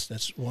of us.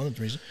 That's one of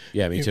the reasons.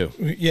 Yeah, me too.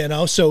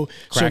 So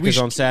Crackers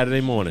on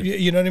Saturday morning.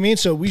 you know what I mean?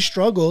 So we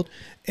struggled,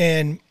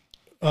 and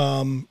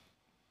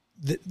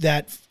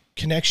that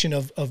connection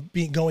of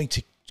going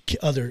to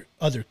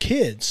other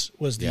kids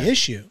was the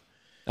issue.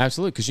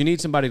 Absolutely, because you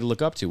need somebody to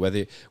look up to,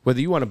 whether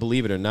you want to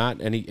believe it or not.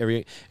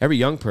 Every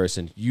young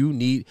person,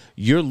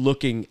 you're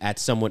looking at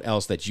someone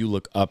else that you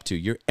look up to.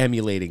 You're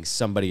emulating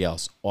somebody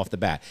else off the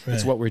bat.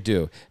 That's what we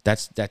do.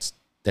 That's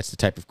the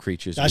type of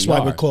creatures. That's why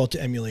we're called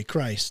to emulate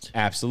Christ.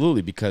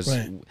 Absolutely, because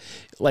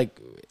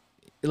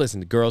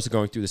listen, the girls are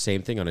going through the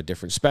same thing on a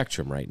different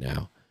spectrum right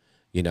now.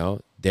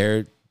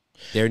 Their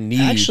need.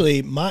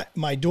 Actually,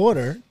 my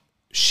daughter,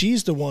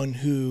 she's the one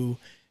who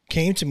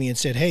came to me and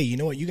said, "Hey, you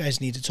know what? You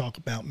guys need to talk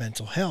about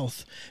mental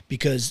health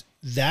because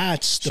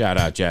that's the shout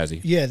out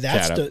Jazzy. Yeah,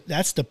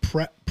 that's the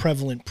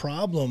prevalent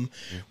problem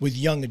with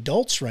young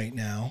adults right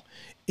now.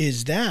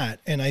 Is that,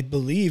 and I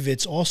believe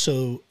it's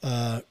also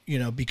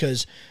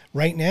because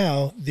right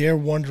now they're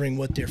wondering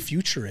what their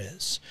future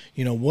is.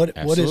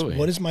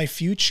 What is my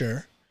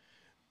future?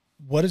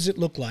 What does it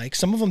look like?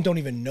 Some of them don't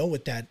even know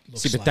what that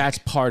looks like. See, but that's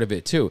part of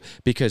it too,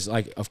 because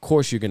of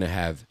course you're going to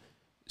have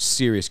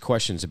serious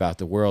questions about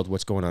the world,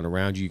 what's going on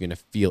around you. You're going to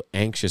feel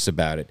anxious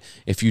about it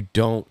if you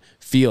don't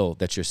feel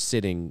that you're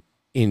sitting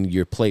in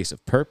your place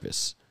of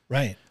purpose.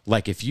 Right.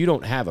 Like if you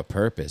don't have a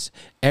purpose,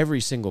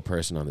 every single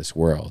person on this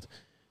world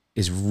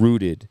is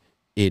rooted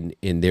in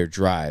their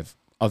drive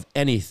of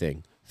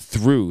anything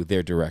through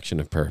their direction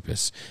of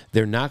purpose.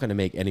 They're not going to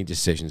make any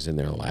decisions in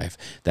their life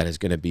that is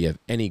going to be of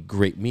any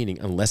great meaning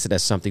unless it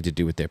has something to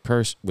do with their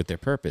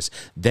purpose.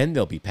 Then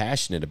they'll be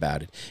passionate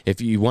about it.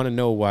 If you want to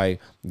know why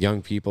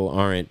young people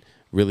aren't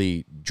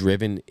really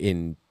driven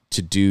in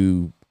to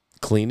do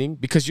cleaning,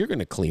 because you're going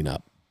to clean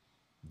up.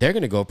 They're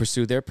going to go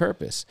pursue their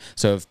purpose.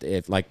 So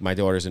if like my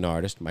daughter's an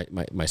artist,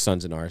 my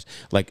son's an artist,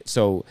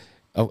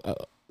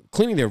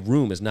 cleaning their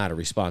room is not a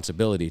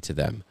responsibility to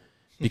them,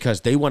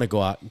 because they want to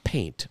go out and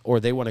paint or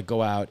they want to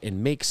go out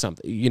and make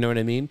something. You know what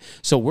I mean?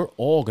 So we're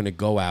all going to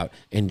go out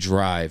and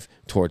drive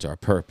towards our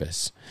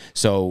purpose.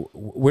 So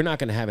we're not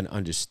going to have an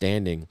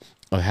understanding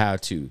of how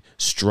to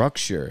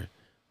structure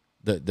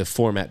the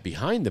format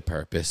behind the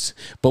purpose,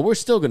 but we're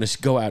still going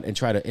to go out and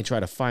try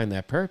to find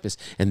that purpose.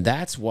 And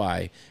that's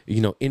why,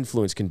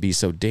 influence can be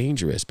so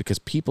dangerous, because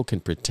people can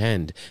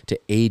pretend to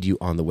aid you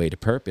on the way to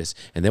purpose.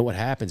 And then what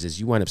happens is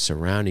you wind up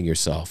surrounding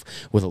yourself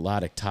with a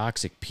lot of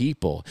toxic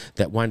people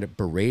that wind up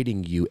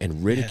berating you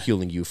and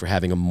ridiculing you for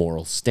having a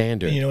moral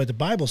standard. And you know what the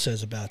Bible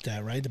says about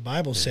that, right? The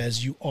Bible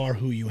says you are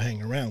who you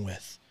hang around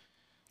with.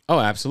 Oh,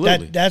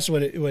 absolutely. That's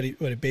what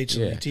it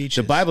basically teaches.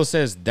 The Bible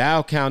says,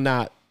 "Thou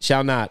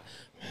shall not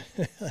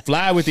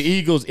fly with the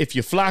eagles if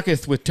you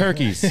flocketh with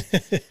turkeys."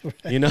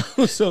 Right.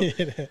 So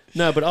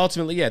no, but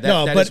ultimately, that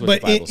is what the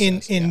Bible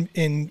says.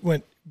 In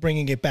when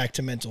bringing it back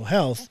to mental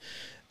health,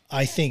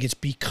 I think it's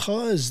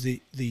because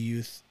the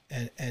youth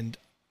and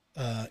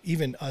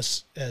even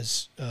us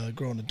as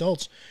grown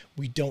adults,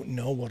 we don't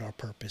know what our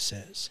purpose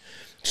is.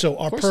 So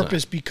our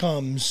purpose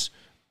becomes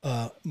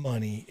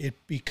money. It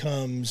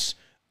becomes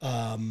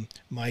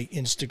my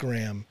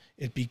Instagram.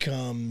 It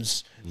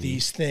becomes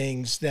these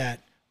things that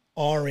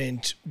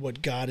aren't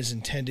what God has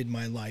intended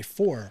my life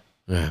for,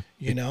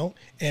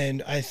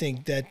 and I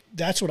think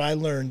that's what I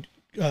learned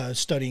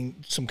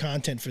studying some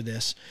content for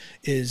this,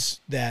 is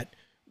that,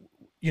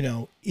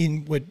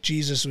 in what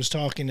Jesus was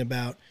talking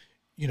about,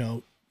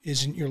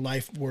 isn't your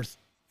life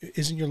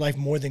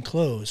more than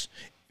clothes?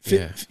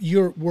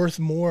 You're worth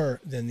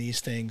more than these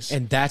things.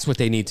 And that's what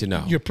they need to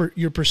know.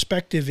 Your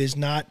perspective is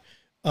not,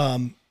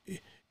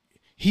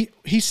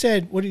 he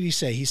said, what did he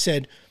say? He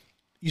said,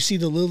 you see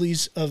the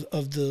lilies of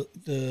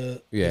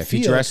the if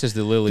he dresses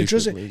the lilies.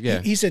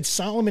 He said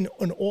Solomon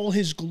in all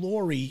his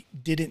glory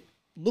didn't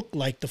look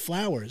like the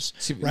flowers,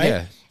 right?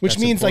 Yeah, which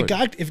means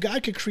important. If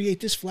God could create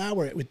this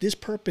flower with this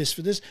purpose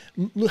for this,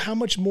 look how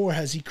much more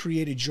has He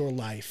created your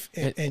life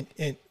and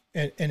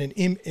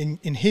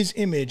in His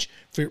image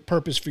for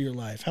purpose for your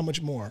life. How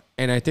much more?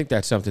 And I think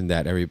that's something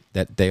that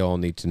they all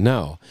need to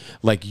know.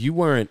 Like you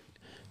weren't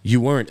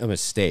a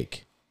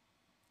mistake.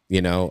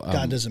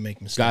 God doesn't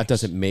make mistakes. God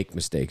doesn't make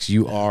mistakes.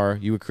 You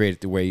were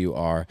created the way you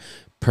are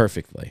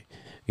perfectly,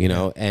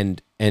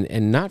 and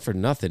not for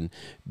nothing.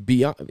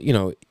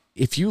 Beyond,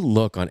 if you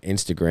look on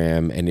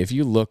Instagram and if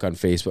you look on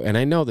Facebook, and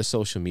I know the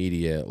social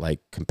media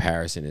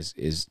comparison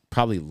is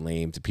probably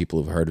lame to people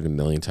who've heard it a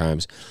million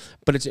times,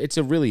 but it's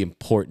a really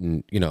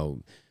important,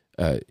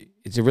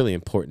 it's a really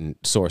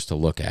important source to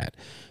look at.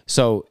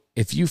 So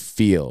if you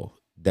feel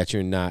that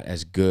you're not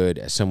as good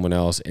as someone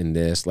else in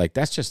this,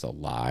 that's just a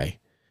lie.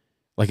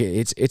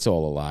 It's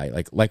all a lie.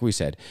 Like we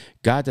said,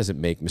 God doesn't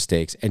make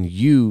mistakes, and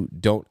you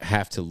don't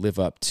have to live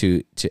up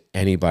to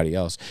anybody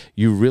else.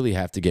 You really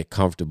have to get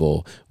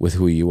comfortable with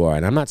who you are.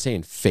 And I'm not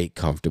saying fake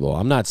comfortable.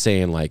 I'm not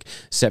saying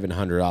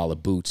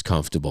 $700 boots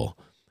comfortable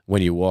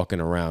when you're walking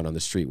around on the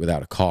street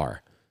without a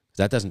car.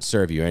 That doesn't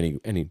serve you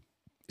any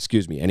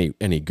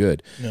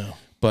good. No.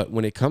 But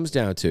when it comes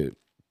down to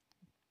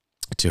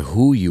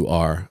who you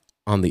are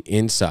on the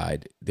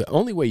inside, the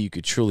only way you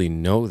could truly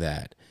know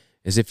that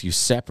is if you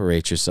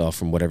separate yourself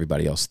from what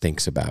everybody else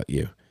thinks about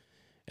you.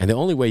 And the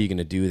only way you're going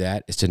to do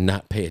that is to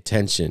not pay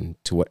attention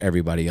to what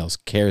everybody else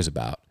cares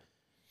about.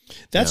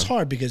 That's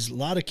hard because a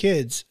lot of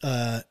kids,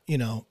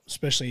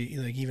 especially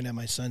like even at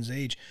my son's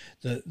age,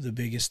 the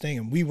biggest thing,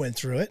 and we went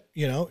through it,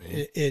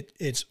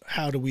 it's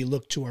how do we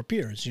look to our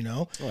peers,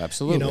 Oh,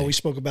 absolutely. We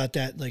spoke about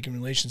that like in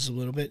relations a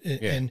little bit,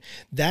 and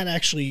that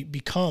actually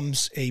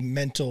becomes a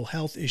mental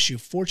health issue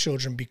for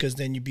children because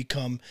then you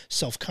become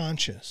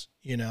self-conscious,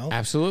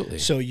 Absolutely.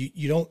 So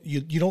you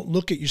don't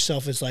look at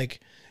yourself as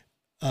like,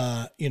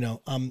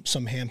 I'm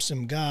some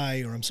handsome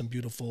guy or I'm some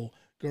beautiful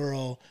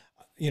girl.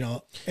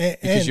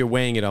 Because you're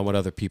weighing it on what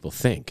other people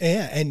think.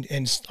 Yeah, and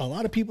a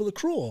lot of people are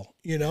cruel,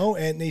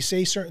 and they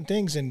say certain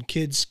things, and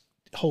kids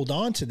hold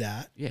on to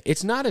that. Yeah,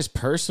 it's not as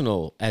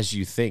personal as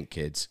you think,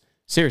 kids.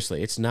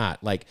 Seriously, it's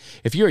not. Like,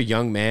 if you're a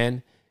young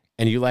man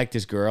and you like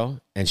this girl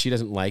and she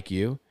doesn't like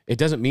you, it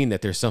doesn't mean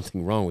that there's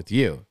something wrong with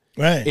you.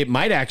 Right. It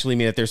might actually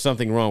mean that there's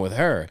something wrong with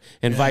her,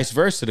 and vice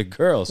versa to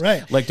girls.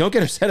 Right. Like, don't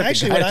get upset if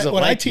Actually, the guy doesn't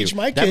when I like teach you.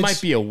 my That kids- might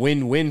be a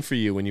win-win for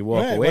you when you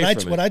walk away from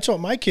it. What I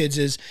taught my kids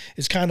is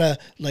kind of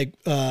like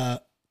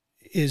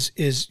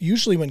is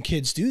usually when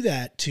kids do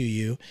that to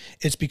you,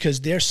 it's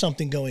because there's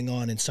something going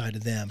on inside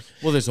of them.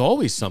 Well, there's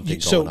always something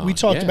going So on. we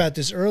talked Yeah. about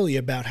this earlier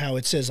about how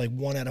it says like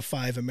 1 out of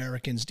 5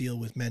 Americans deal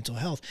with mental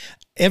health.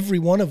 Every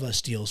one of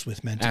us deals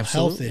with mental health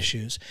Absolutely.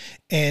 issues.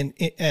 And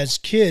as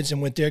kids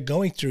and what they're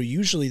going through,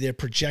 usually they're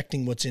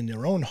projecting what's in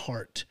their own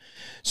heart.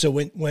 So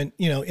when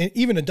and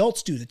even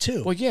adults do that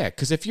too. Well, yeah,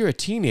 because if you're a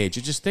teenager,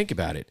 just think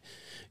about it.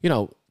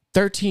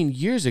 13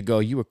 years ago,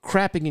 you were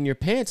crapping in your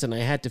pants and I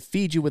had to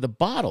feed you with a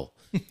bottle.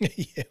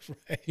 Yeah,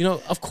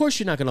 right. Of course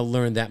you're not going to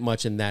learn that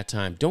much in that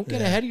time. Don't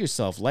get ahead of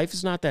yourself. Life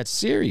is not that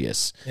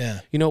serious. Yeah.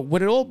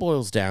 What it all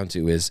boils down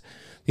to is,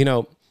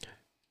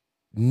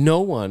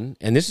 no one,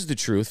 and this is the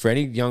truth for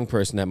any young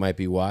person that might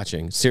be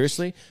watching,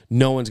 seriously,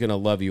 no one's going to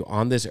love you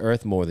on this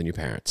earth more than your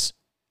parents.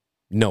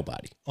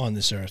 Nobody. On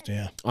this earth,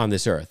 yeah. On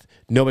this earth.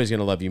 Nobody's going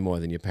to love you more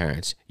than your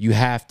parents. You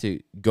have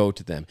to go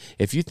to them.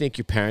 If you think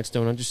your parents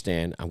don't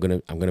understand, I'm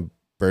going to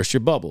burst your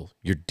bubble.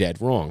 You're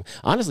dead wrong.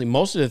 Honestly,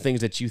 most of the things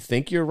that you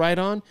think you're right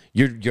on,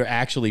 you're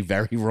actually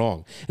very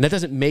wrong. And that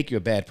doesn't make you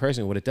a bad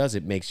person. What it does,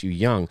 it makes you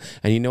young.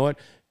 And you know what?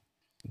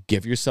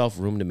 Give yourself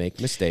room to make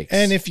mistakes.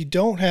 And if you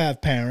don't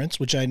have parents,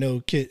 which I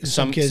know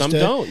some kids some do,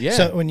 don't, yeah.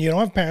 So when you don't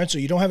have parents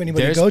or you don't have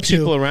anybody There's to go to,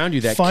 people around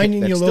you that find can- in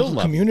that your still local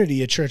love you.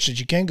 community a church that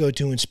you can go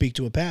to and speak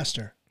to a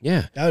pastor.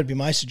 Yeah, That would be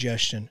my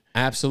suggestion.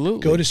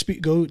 absolutely.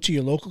 Go to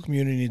your local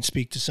community and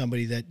speak to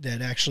somebody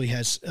that actually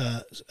has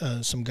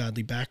some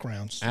godly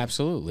backgrounds.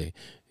 Absolutely.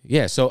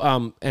 Yeah. So,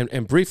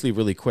 and briefly,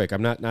 really quick,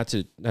 I'm not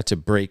to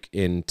break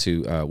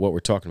into what we're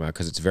talking about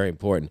because it's very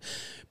important.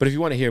 But if you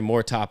want to hear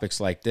more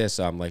topics like this,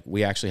 like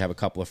we actually have a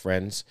couple of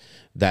friends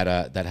that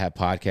have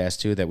podcasts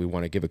too that we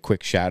want to give a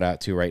quick shout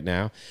out to right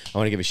now. I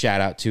want to give a shout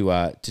out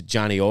to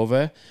Johnny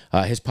Ova.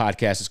 His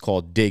podcast is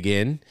called Dig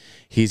In.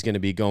 He's going to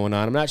be going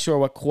on. I'm not sure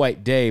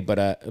what day, but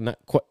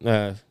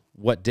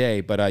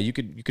you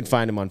can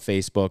find him on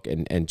Facebook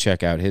and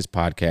check out his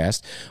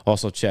podcast.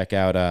 Also check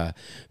out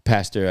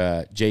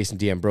Pastor Jason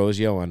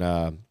D'Ambrosio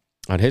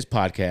on his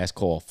podcast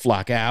called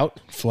Flock Out.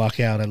 Flock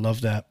out. I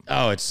love that.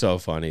 Oh, it's so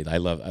funny. I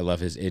love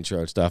his intro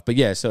and stuff. But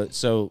yeah,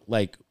 so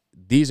like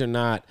these are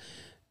not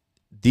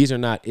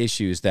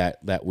issues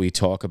that we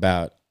talk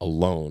about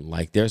alone.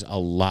 Like there's a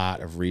lot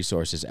of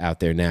resources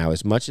out there now.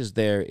 As much as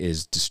there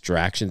is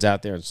distractions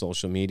out there on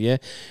social media,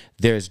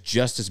 there's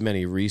just as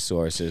many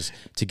resources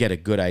to get a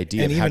good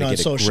idea And of how even to on get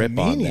a social grip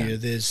on media,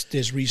 them.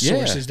 there's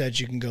resources that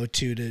you can go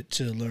to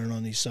learn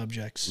on these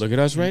subjects. Look at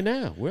us right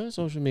now. We're on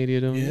social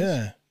media doing this.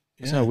 Yeah.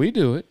 That's how we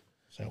do it.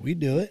 So we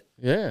do it.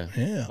 Yeah.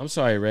 Yeah. I'm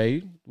sorry,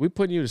 Ray. We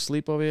putting you to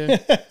sleep over here?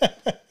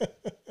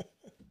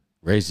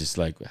 Ray's just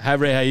like, hi,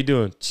 Ray. How you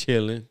doing?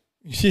 Chilling.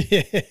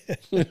 Yeah.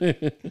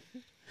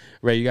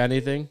 Ray, you got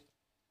anything?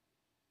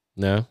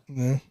 No?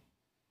 No.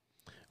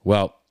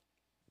 Well,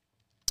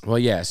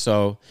 yeah.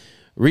 So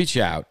reach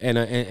out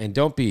and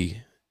don't be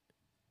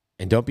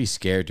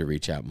scared to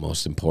reach out.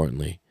 Most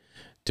importantly,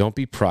 don't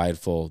be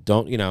prideful.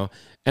 Don't,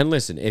 and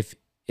listen, if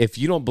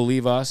you don't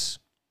believe us,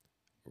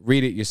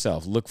 read it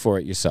yourself. Look for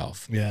it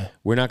yourself. Yeah.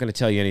 We're not going to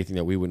tell you anything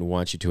that we wouldn't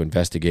want you to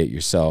investigate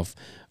yourself.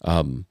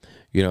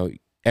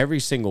 Every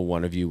single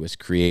one of you was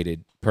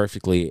created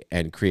perfectly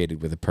and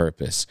created with a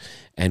purpose.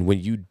 And when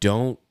you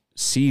don't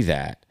see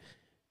that,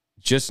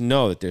 just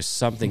know that there's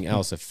something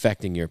else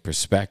affecting your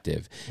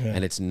perspective,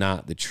 and it's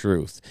not the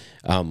truth.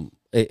 And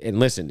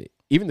listen,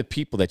 even the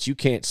people that you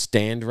can't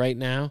stand right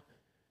now,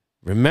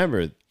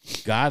 remember,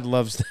 God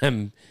loves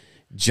them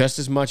just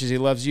as much as he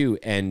loves you.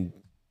 And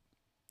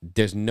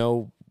there's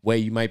no way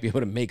you might be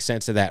able to make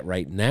sense of that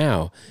right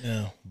now.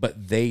 Yeah.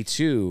 But they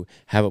too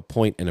have a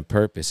point and a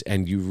purpose,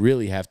 and you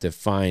really have to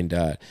find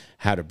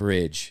how to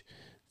bridge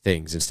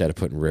things instead of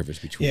putting rivers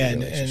between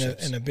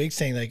relationships. And a big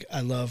thing, like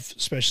I love,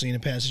 especially in the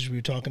passage we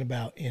were talking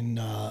about in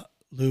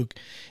Luke,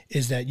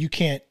 is that you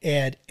can't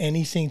add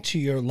anything to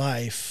your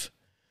life.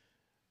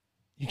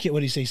 You can't.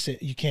 What do you say?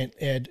 You can't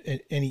add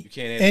any. You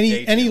can't add a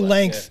date to any your life,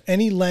 length.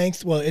 Any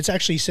length. Well, it's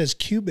actually says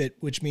cubit,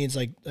 which means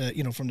like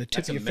from the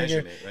tip That's of a your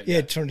finger. measurement, right? Yeah,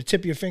 Yeah. from the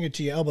tip of your finger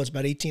to your elbow, it's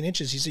about 18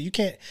 inches. He said you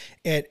can't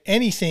add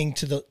anything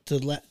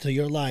to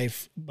your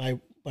life by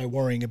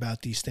worrying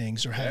about these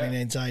things or having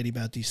anxiety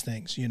about these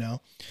things.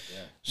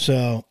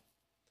 So.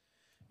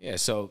 Yeah.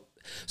 So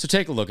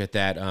take a look at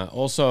that.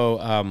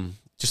 Also,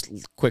 just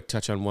quick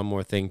touch on one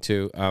more thing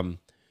too.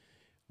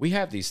 We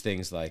have these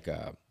things like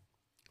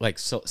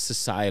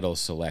societal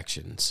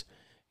selections,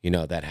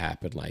 that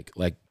happen.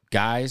 Like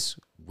guys,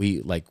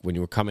 we like when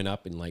you were coming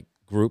up in like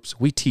groups,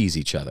 we tease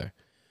each other.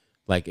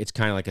 Like it's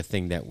kind of like a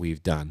thing that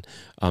we've done.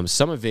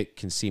 Some of it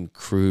can seem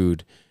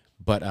crude,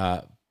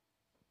 but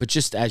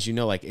just as you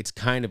know, like it's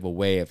kind of a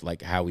way of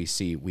like how we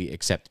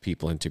accept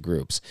people into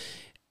groups.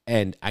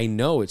 And I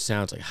know it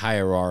sounds like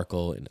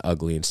hierarchical and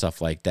ugly and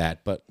stuff like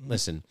that, but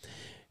listen,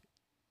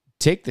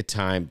 take the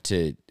time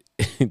to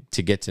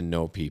get to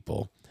know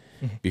people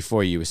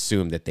before you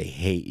assume that they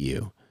hate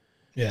you.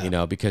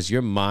 Yeah. Because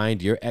your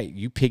mind, you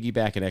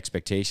piggyback an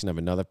expectation of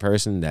another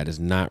person that is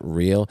not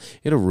real.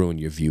 It'll ruin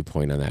your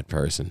viewpoint on that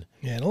person.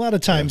 Yeah, and a lot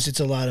of times it's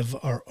a lot of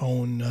our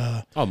own.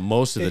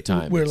 Most of the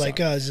time we're it's like,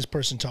 is this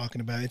person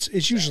talking about?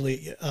 It's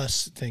usually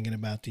us thinking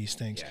about these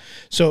things. Yeah.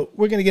 So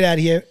we're gonna get out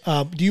of here.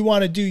 Do you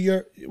want to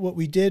do what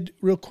we did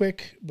real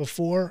quick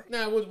before?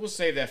 No, we'll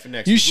save that for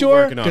next. You week.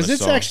 sure? Because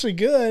it's actually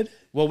good.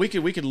 Well, we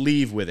could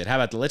leave with it. How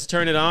about let's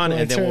turn it on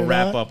and then we'll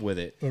wrap up with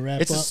it.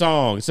 It's a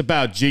song. It's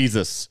about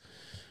Jesus.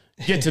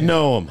 Get to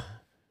know him.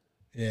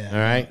 Yeah. All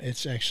right.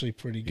 It's actually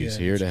pretty good. He's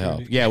here to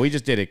help. Yeah, we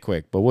just did it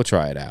quick, but we'll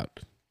try it out.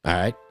 All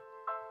right.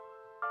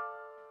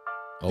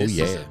 Oh, this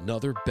is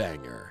another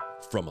banger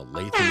from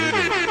Aletheia.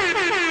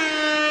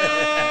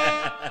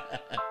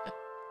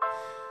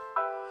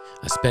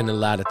 I spend a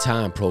lot of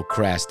time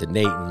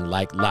procrastinating,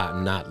 like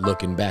Lot, not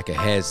looking back or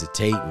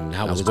hesitating.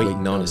 I was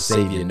waiting on a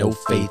savior, no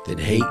faith and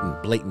hating.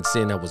 Blatant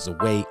sin, I was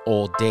away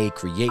all day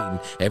creating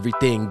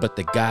everything, but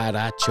the God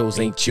I chose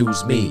ain't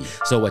choose me.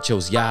 So I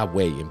chose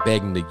Yahweh and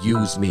begging to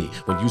use me.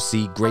 When you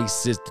see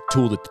grace is the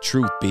tool that the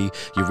truth be,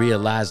 you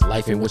realize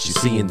life ain't what you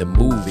see in the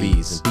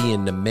movies. And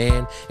being the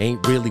man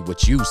ain't really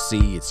what you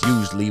see. It's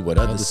usually what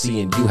others see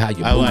in you, how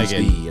your moves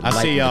be. And I'll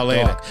see y'all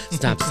later.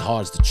 Sometimes as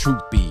hard as the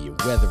truth be,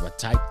 and whether I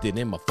typed it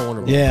in my phone.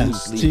 Yeah,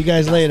 see you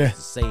guys later.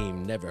 The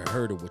same, never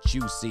heard of what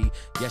you see.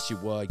 Yes, you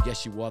are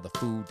the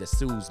food that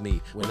soothes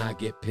me. When I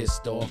get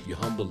pissed off, you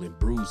humble and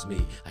bruise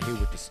me. I hear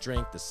with the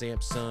strength of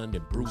Samson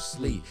and Bruce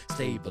Lee,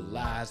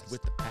 stabilized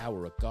with the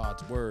power of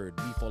God's word.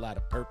 We fall out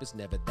of purpose,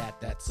 never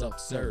that's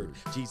absurd.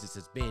 Jesus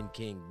has been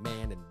king,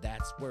 man, and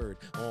that's word.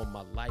 All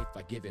my life,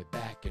 I give it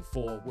back and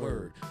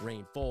forward.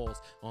 Rain falls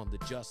on the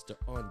just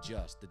or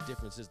unjust. The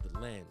difference is the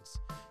lens.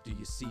 Do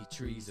you see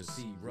trees or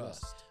see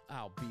rust?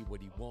 I'll be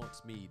what he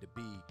wants me to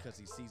be, 'cause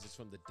he sees us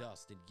from the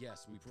dust. And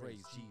yes, we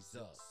praise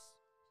Jesus.